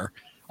not care.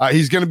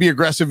 He's going to be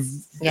aggressive.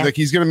 Yeah.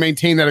 He's going to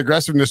maintain that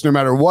aggressiveness no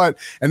matter what.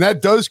 And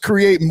that does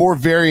create more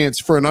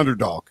variance for an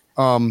underdog,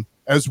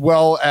 as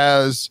well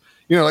as,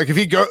 if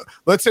he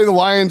let's say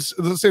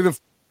the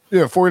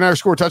 49ers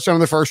score a touchdown on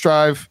the first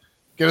drive,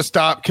 get a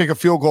stop, kick a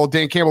field goal.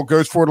 Dan Campbell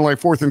goes for it on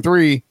 4th and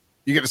 3.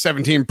 You get to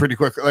 17 pretty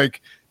quickly.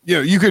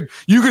 You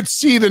could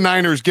see the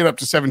Niners get up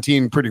to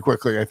 17 pretty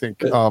quickly, I think,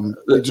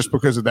 just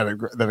because of that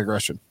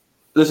aggression.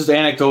 This is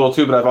anecdotal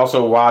too, but I've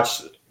also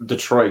watched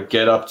Detroit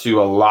get up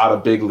to a lot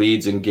of big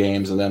leads in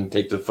games and then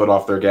take the foot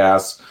off their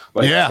gas,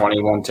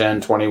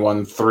 21-10,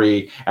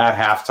 21-3 at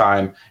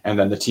halftime, and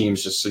then the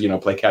teams just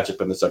play catch up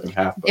in the second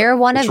half. But they're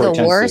one Detroit of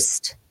the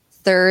worst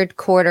third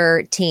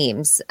quarter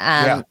teams.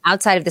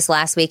 Outside of this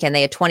last weekend,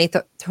 they had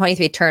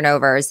 23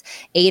 turnovers.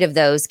 8 of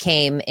those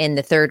came in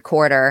the third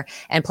quarter.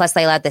 And plus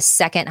they allowed the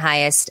second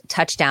highest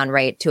touchdown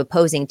rate to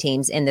opposing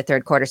teams in the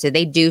third quarter. So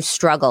they do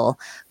struggle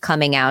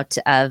coming out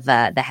of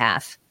the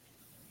half.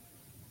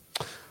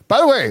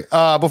 By the way,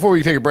 before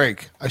we take a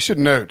break, I should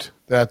note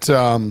that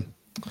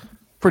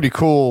pretty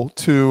cool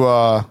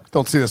to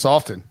don't see this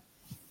often.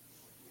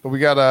 But we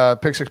got a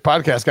Pick Six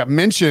podcast got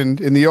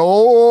mentioned in the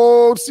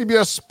old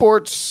CBS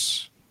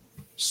Sports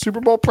Super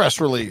Bowl press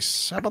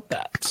release. How about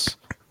that?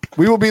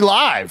 We will be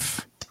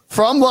live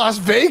from Las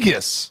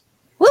Vegas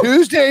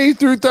Tuesday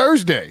through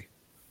Thursday,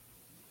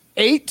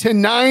 8 to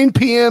 9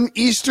 p.m.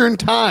 Eastern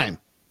time.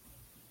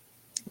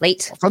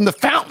 Late. From the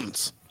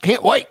fountains.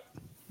 Can't wait.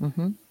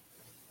 Mm-hmm.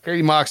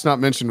 Katie Mock's not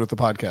mentioned with the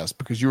podcast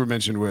because you were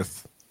mentioned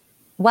with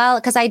Well,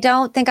 because I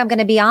don't think I'm going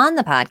to be on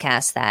the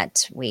podcast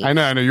that week. I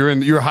know.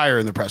 You're higher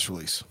in the press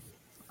release.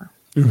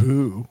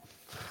 Ooh.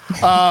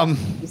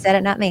 You said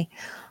it, not me.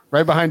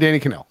 Right behind Danny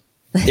Cannell.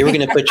 They were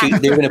going to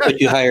put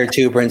you higher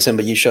too, Brinson,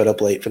 but you showed up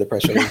late for the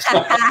press release.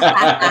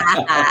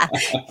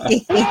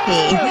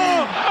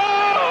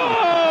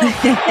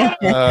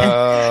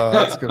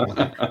 That's a good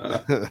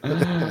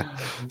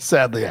one.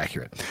 Sadly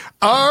accurate.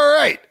 All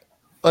right,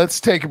 let's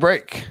take a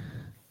break.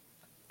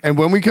 And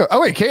when we go,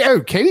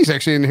 Katie's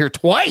actually in here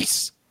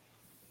twice.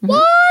 Mm-hmm.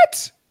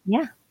 What?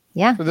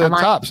 Yeah. For the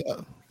tops.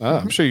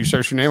 I'm sure you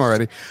searched your name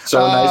already. So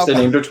nice they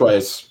named her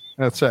twice.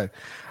 That's right.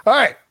 All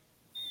right,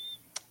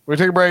 we're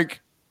gonna take a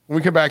break. When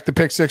we come back, the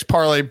Pick Six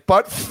Parlay.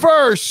 But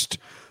first,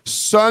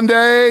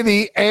 Sunday,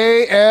 the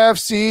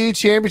AFC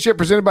Championship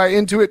presented by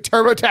Intuit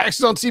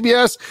TurboTax on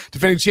CBS.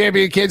 Defending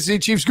champion Kansas City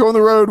Chiefs go on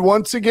the road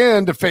once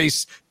again to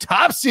face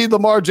top seed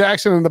Lamar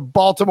Jackson and the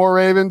Baltimore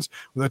Ravens.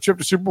 With a trip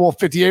to Super Bowl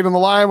 58 on the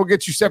line, we'll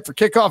get you set for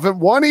kickoff at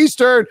 1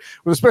 Eastern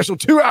with a special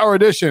 2-hour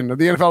edition of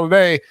the NFL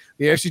Today,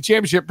 the AFC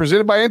Championship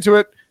presented by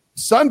Intuit,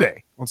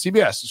 Sunday on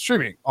CBS,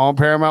 streaming on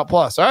Paramount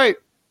Plus. All right,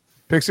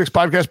 Pick Six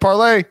Podcast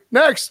Parlay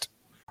next.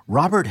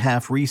 Robert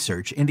Half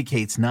research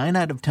indicates 9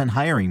 out of 10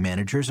 hiring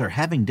managers are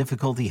having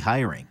difficulty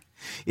hiring.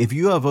 If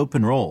you have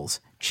open roles,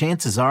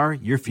 chances are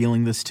you're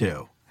feeling this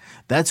too.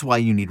 That's why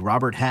you need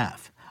Robert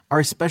Half.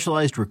 Our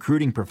specialized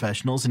recruiting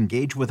professionals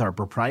engage with our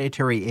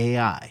proprietary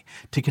AI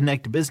to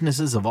connect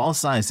businesses of all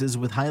sizes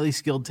with highly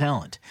skilled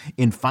talent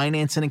in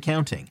finance and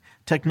accounting,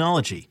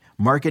 technology,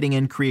 marketing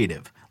and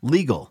creative,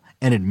 legal,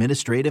 and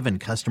administrative and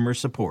customer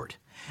support.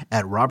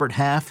 At Robert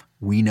Half,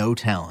 we know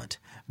talent.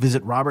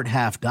 Visit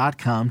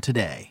roberthalf.com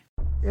today.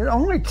 It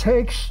only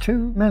takes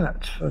 2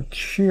 minutes of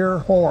sheer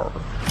horror.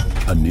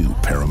 A new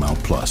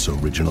Paramount Plus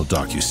original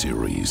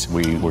docuseries.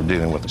 We were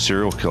dealing with a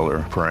serial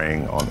killer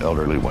preying on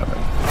elderly women.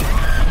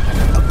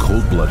 A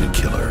cold-blooded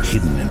killer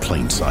hidden in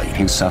plain sight.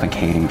 He's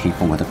suffocating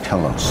people with the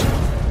pillows.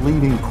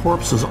 Leaving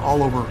corpses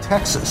all over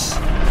Texas.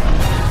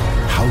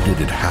 How did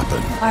it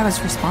happen? I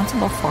was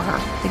responsible for her.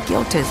 The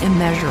guilt is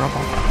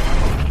immeasurable.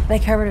 They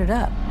covered it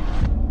up.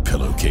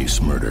 Pillowcase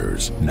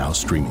Murders, now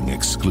streaming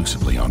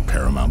exclusively on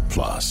Paramount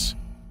Plus.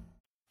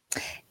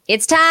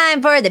 It's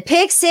time for the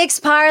Pick Six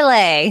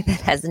Parlay that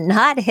has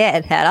not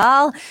hit at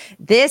all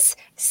this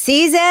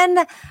season.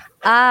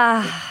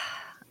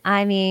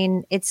 I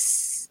mean,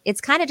 it's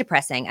kind of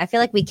depressing. I feel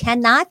like we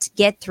cannot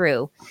get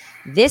through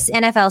this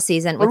NFL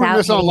season without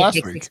hitting a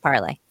Pick Six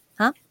Parlay.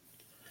 Huh?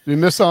 You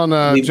miss on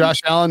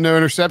Josh Allen, no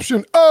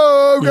interception.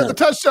 Oh, got the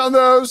touchdown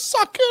though.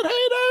 Suck it,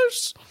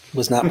 haters.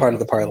 Was not part of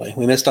the parlay.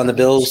 We missed on the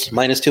Bills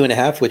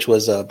 -2.5, which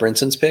was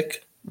Brinson's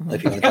pick.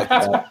 If you want to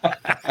talk about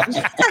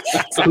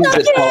who's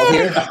this ball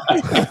here.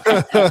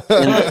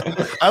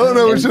 I don't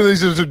know which of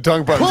these are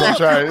dunk buttons. I'm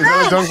sorry. Is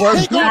that a dunk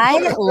button?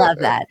 I love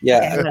that.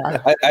 Yeah.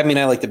 I mean,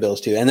 I like the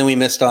Bills too. And then we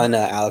missed on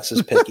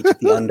Alex's pick. He took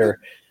the under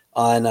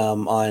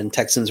on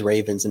Texans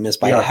Ravens and missed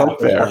by a half a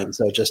point.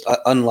 So just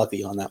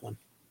unlucky on that one.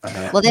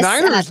 Well, this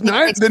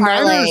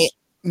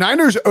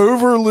Niners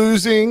over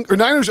losing or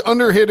Niners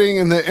under hitting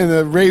and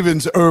the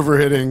Ravens over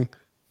hitting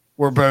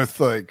were both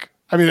like,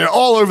 I mean,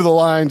 all over the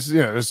lines,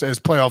 you know, as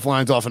playoff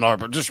lines often are,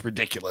 but just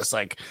ridiculous.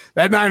 Like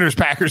that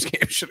Niners-Packers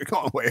game should have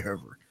gone way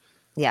over.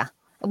 Yeah.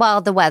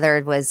 Well, the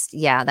weather was,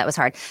 that was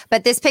hard.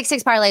 But this Pick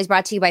Six Parlay is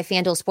brought to you by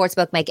FanDuel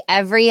Sportsbook. Make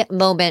every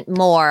moment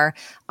more.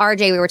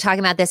 RJ, we were talking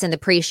about this in the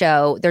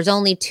pre-show. There's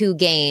only 2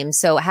 games.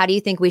 So how do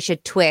you think we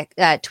should tweak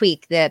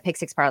the Pick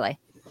Six Parlay?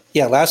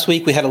 Yeah, last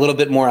week we had a little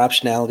bit more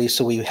optionality.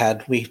 So we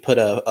put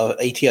a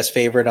ATS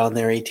favorite on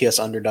there, ATS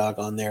underdog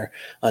on there,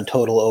 on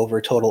total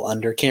over, total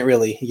under. Can't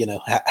really,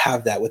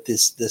 have that with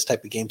this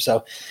type of game.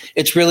 So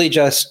it's really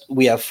just,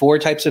 we have 4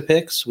 types of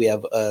picks. We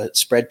have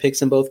spread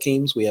picks in both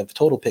games. We have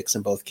total picks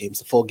in both games,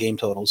 the full game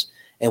totals,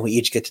 and we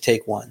each get to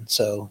take one.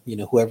 So,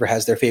 whoever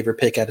has their favorite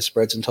pick out of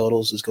spreads and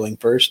totals is going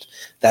first.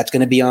 That's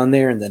going to be on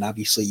there. And then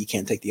obviously you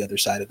can't take the other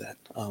side of that,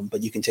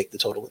 but you can take the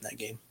total in that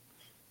game.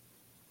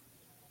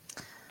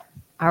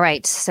 All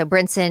right. So,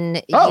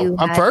 Brinson,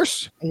 I'm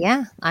first?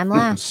 Yeah, I'm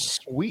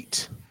last.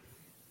 Sweet.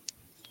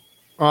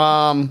 Wait,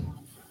 I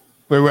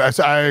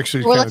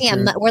actually we're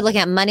looking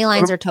at money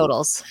lines or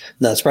totals.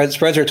 No, spreads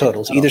or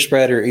totals. Either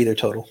spread or either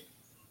total.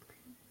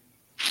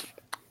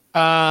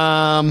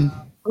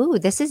 Ooh,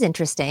 this is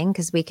interesting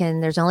because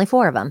there's only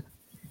 4 of them.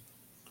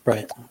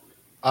 Right.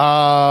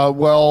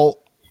 Well,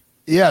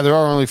 yeah, there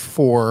are only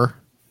 4.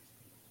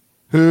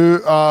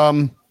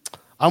 I'm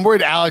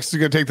worried Alex is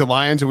going to take the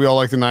Lions and we all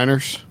like the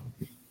Niners.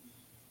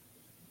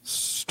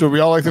 Do we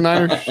all like the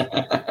Niners?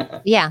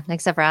 Yeah,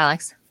 except for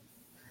Alex.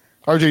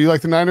 RJ, you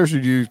like the Niners,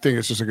 or do you think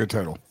it's just a good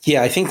total?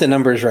 Yeah, I think the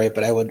number is right,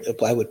 but I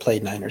would play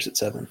Niners at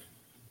 7.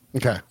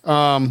 Okay.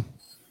 I'll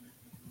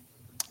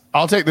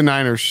take the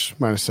Niners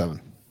 -7.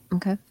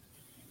 Okay.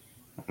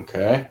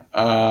 Okay.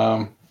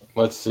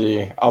 Let's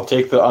see. I'll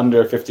take the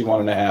under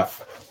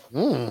 51.5.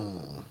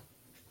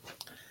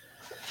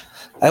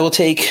 I will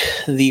take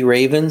the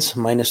Ravens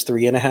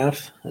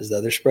 -3.5 as the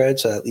other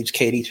spread. So that leaves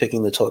Katie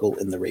picking the total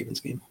in the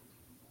Ravens game.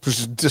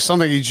 Just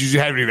something you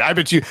haven't. I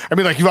bet you. I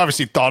mean, like you've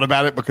obviously thought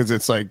about it because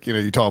it's like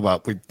you talk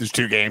about. There's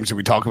 2 games and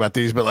we talk about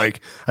these, but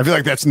like I feel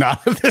like that's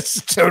not. This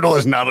total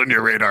is not on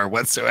your radar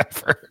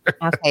whatsoever.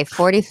 Okay,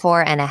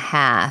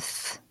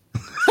 44.5.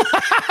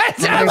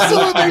 It's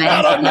absolutely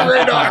not on your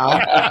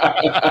radar.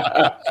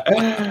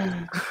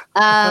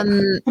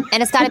 And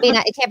it's got to be.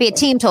 It can't be a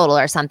team total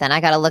or something.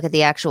 I got to look at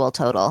the actual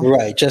total.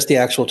 Right, just the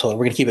actual total.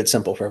 We're gonna keep it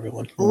simple for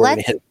everyone. We're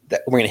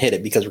gonna hit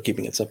it because we're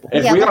keeping it simple.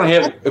 If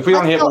we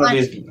don't hit one of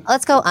these,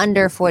 let's go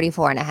under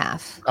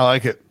 44.5. I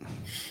like it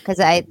because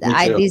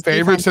these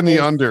favorites in the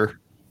under,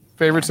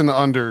 favorites in the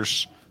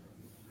unders.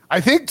 I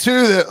think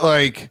too that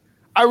like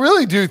I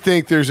really do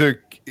think there's a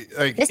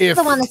like this is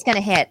the one that's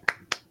gonna hit.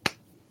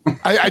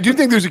 I do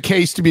think there's a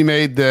case to be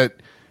made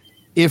that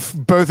if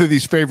both of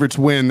these favorites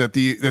win, that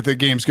the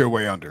games go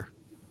way under.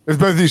 If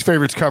both of these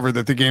favorites cover,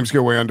 that the games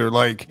go way under.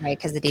 Like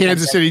because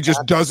Kansas City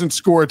just doesn't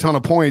score a ton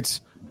of points.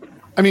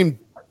 I mean,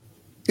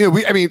 I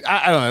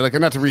don't know. Like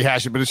not to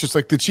rehash it, but it's just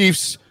like the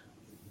Chiefs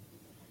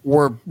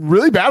were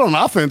really bad on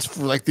offense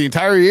for like the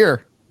entire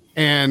year,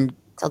 and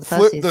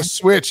flipped the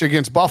switch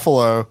against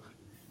Buffalo.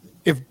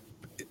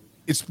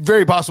 It's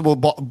very possible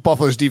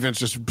Buffalo's defense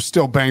just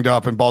still banged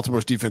up and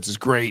Baltimore's defense is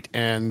great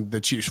and the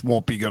Chiefs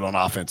won't be good on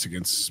offense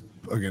against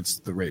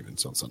the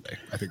Ravens on Sunday.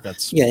 I think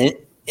that's And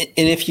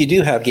if you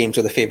do have games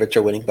where the favorites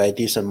are winning by a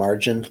decent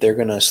margin, they're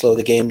going to slow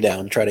the game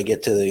down, try to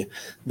get to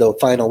the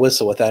final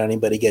whistle without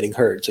anybody getting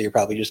hurt. So you're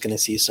probably just going to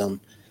see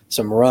some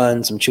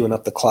runs, some chewing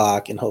up the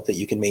clock, and hope that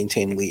you can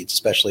maintain leads,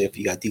 especially if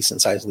you got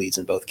decent sized leads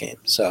in both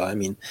games. So, I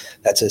mean,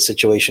 that's a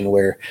situation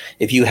where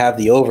if you have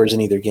the overs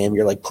in either game,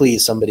 you're like,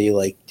 please, somebody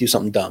like do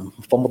something dumb,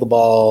 fumble the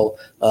ball,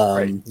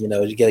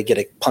 you got to get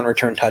a punt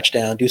return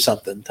touchdown, do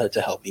something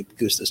to help me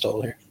goose this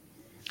total here.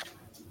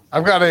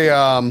 I've got a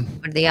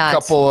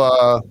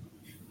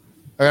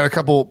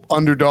couple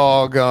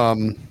underdog.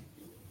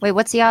 Wait,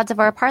 what's the odds of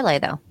our parlay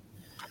though?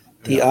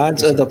 The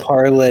odds of the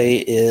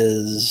parlay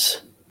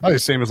is probably the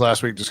same as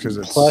last week, just because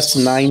it's plus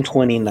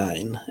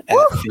 929 at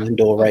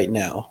FanDuel right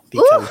now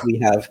because we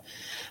have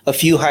a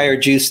few higher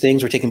juice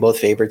things. We're taking both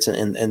favorites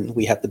and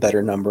we have the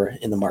better number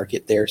in the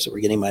market there. So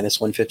we're getting minus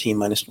 115,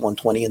 minus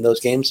 120 in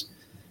those games.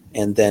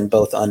 And then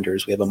both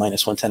unders, we have a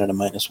minus 110 and a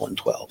minus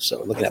 112. So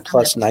we're looking at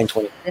plus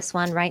 920. This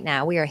one right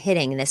now, we are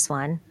hitting this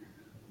one.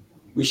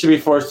 We should be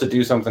forced to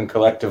do something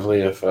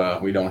collectively if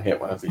we don't hit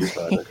one of these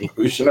by the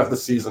conclusion of the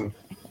season.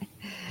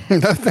 No,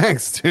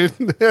 thanks, dude.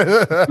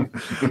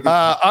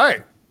 All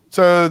right.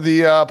 So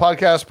the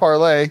podcast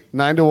parlay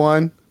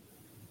 9-1,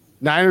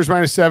 Niners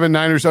 -7,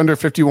 Niners under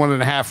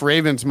 51.5,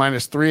 Ravens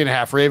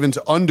 -3.5, Ravens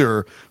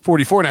under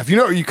 44.5. You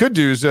know what you could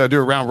do is do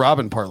a round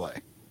robin parlay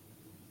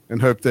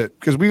and hope that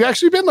because we've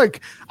actually been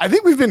I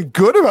think we've been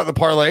good about the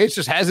parlay. It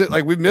just hasn't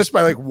we've missed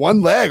by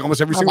one leg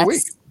almost every single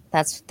week.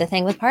 That's the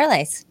thing with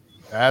parlays.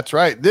 That's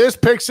right. This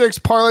Pick Six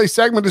parlay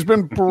segment has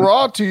been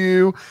brought to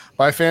you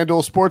by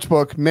FanDuel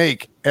Sportsbook.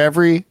 Make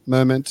every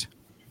moment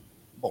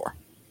more.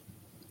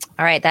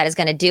 All right, that is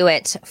going to do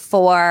it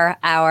for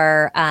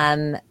our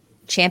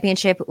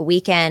championship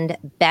weekend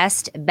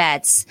best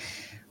bets.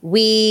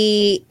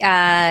 We,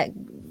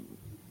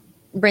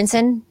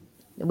 Brinson,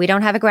 we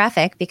don't have a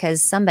graphic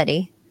because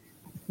somebody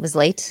was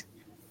late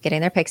getting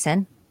their picks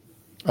in.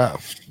 Oh,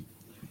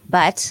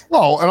 but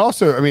and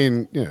also, I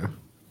mean,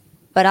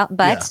 but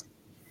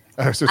so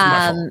it's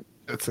my fault.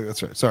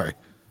 That's right. Sorry.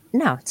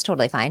 No, it's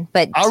totally fine.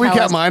 But I'll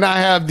recap mine. I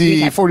have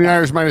the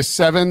 49ers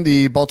 -7,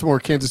 the Baltimore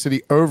Kansas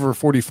City over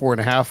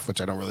 44.5, which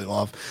I don't really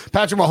love.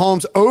 Patrick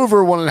Mahomes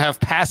over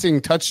 1.5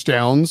 passing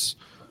touchdowns.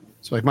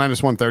 So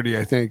minus 130,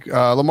 I think.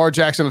 Lamar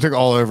Jackson, I took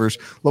all overs.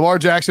 Lamar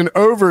Jackson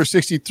over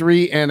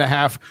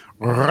 63.5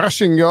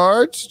 rushing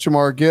yards.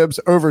 Jamar Gibbs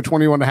over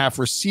 21.5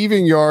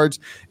 receiving yards.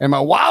 And my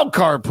wild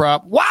card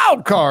prop,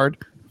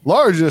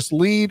 largest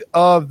lead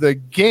of the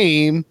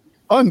game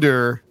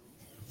under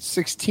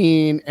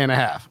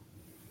 16.5.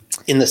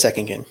 In the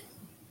second game.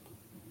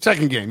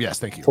 Yes,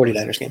 thank you.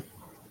 49ers game.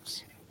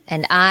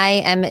 And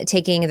I am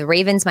taking the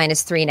Ravens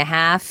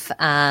 -3.5.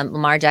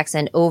 Lamar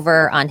Jackson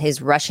over on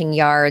his rushing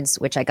yards,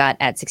 which I got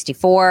at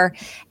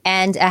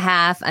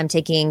 64.5. I'm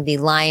taking the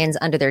Lions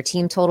under their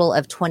team total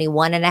of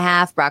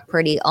 21.5. Brock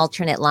Purdy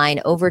alternate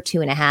line over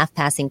 2.5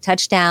 passing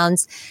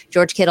touchdowns.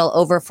 George Kittle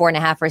over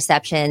 4.5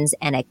 receptions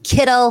and a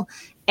Kittle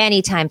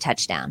anytime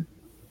touchdown.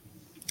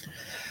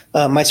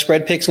 My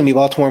spread pick's going to be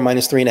Baltimore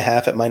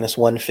 -3.5 at minus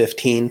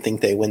 115.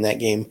 Think they win that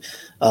game,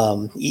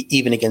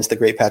 even against the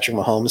great Patrick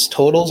Mahomes.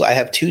 Totals, I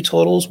have two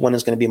totals. One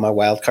is going to be my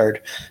wild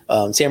card.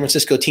 San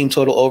Francisco team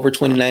total over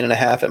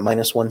 29.5 at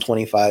minus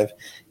 125.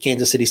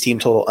 Kansas City's team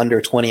total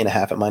under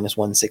 20.5 at minus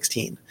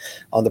 116.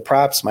 On the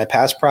props, my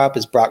pass prop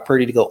is Brock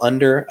Purdy to go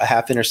under a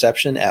half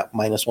interception at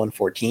minus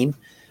 114.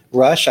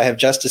 Rush, I have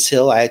Justice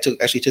Hill. I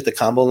actually took the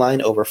combo line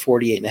over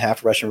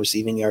 48.5 rushing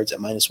receiving yards at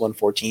minus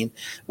 114.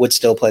 Would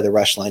still play the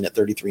rush line at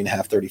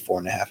 33.5,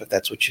 34.5 if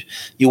that's what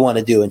you want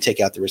to do and take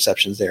out the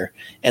receptions there.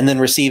 And then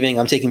receiving,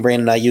 I'm taking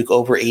Brandon Ayuk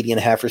over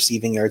 80.5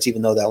 receiving yards,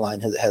 even though that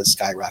line has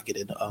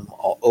skyrocketed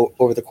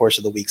over the course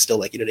of the week. Still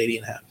like it at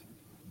 80.5.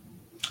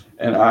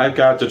 And I've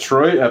got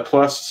Detroit at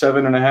plus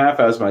 7.5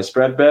 as my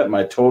spread bet.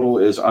 My total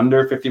is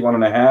under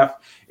 51.5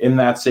 in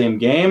that same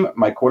game.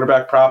 My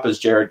quarterback prop is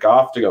Jared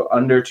Goff to go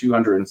under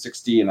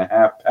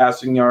 260.5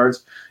 passing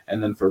yards.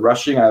 And then for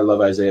rushing, I love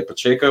Isaiah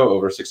Pacheco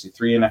over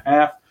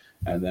 63.5.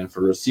 And then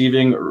for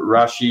receiving,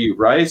 Rashee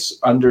Rice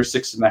under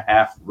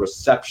 6.5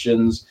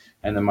 receptions.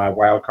 And then my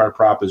wild card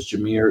prop is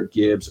Jahmyr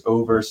Gibbs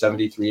over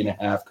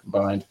 73.5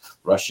 combined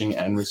rushing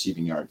and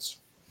receiving yards.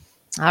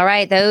 All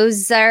right.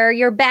 Those are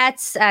your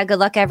bets. Good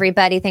luck,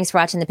 everybody. Thanks for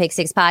watching the Pick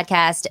Six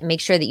podcast. Make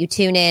sure that you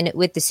tune in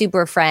with the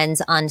Super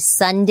Friends on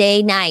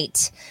Sunday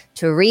night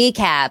to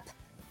recap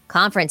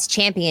Conference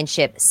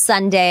Championship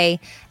Sunday.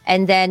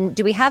 And then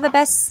do we have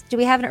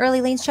an early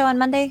lean show on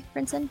Monday,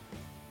 Brinson?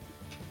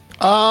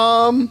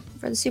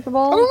 For the Super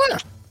Bowl? I don't know.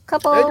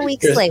 Couple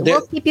weeks late.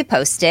 We'll keep you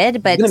posted.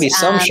 But there's going to be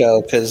some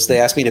show because they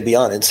asked me to be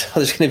on it. So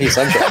there's going to be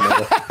some show on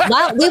Monday.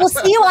 Well, we will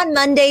see you on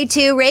Monday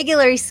too.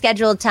 Regularly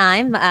scheduled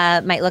time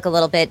might look a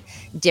little bit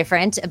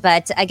different.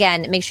 But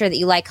again, make sure that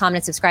you like, comment,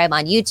 and subscribe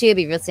on YouTube. If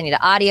you're listening to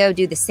audio,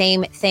 do the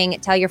same thing.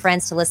 Tell your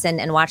friends to listen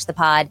and watch the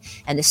pod.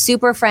 And the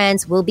Super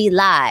Friends will be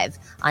live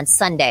on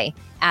Sunday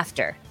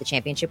after the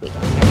championship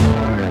weekend.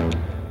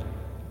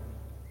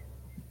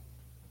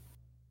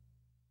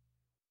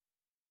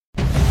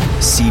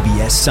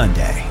 CBS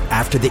Sunday,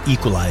 after The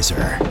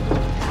Equalizer.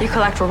 You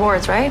collect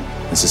rewards, right?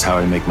 This is how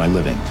I make my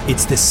living.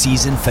 It's the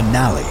season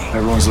finale.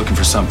 Everyone's looking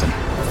for something.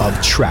 Of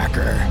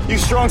Tracker. You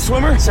strong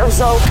swimmer?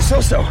 So-so.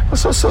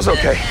 So-so's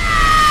okay.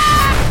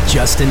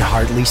 Justin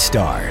Hartley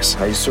stars.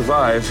 How you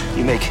survive,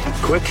 you make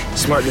quick,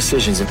 smart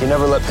decisions, and you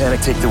never let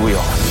panic take the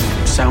wheel.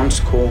 Sounds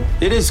cool.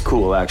 It is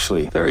cool,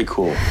 actually. Very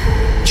cool.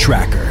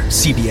 Tracker,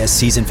 CBS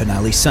season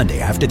finale Sunday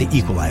after The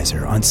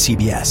Equalizer on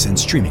CBS and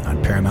streaming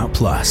on Paramount+.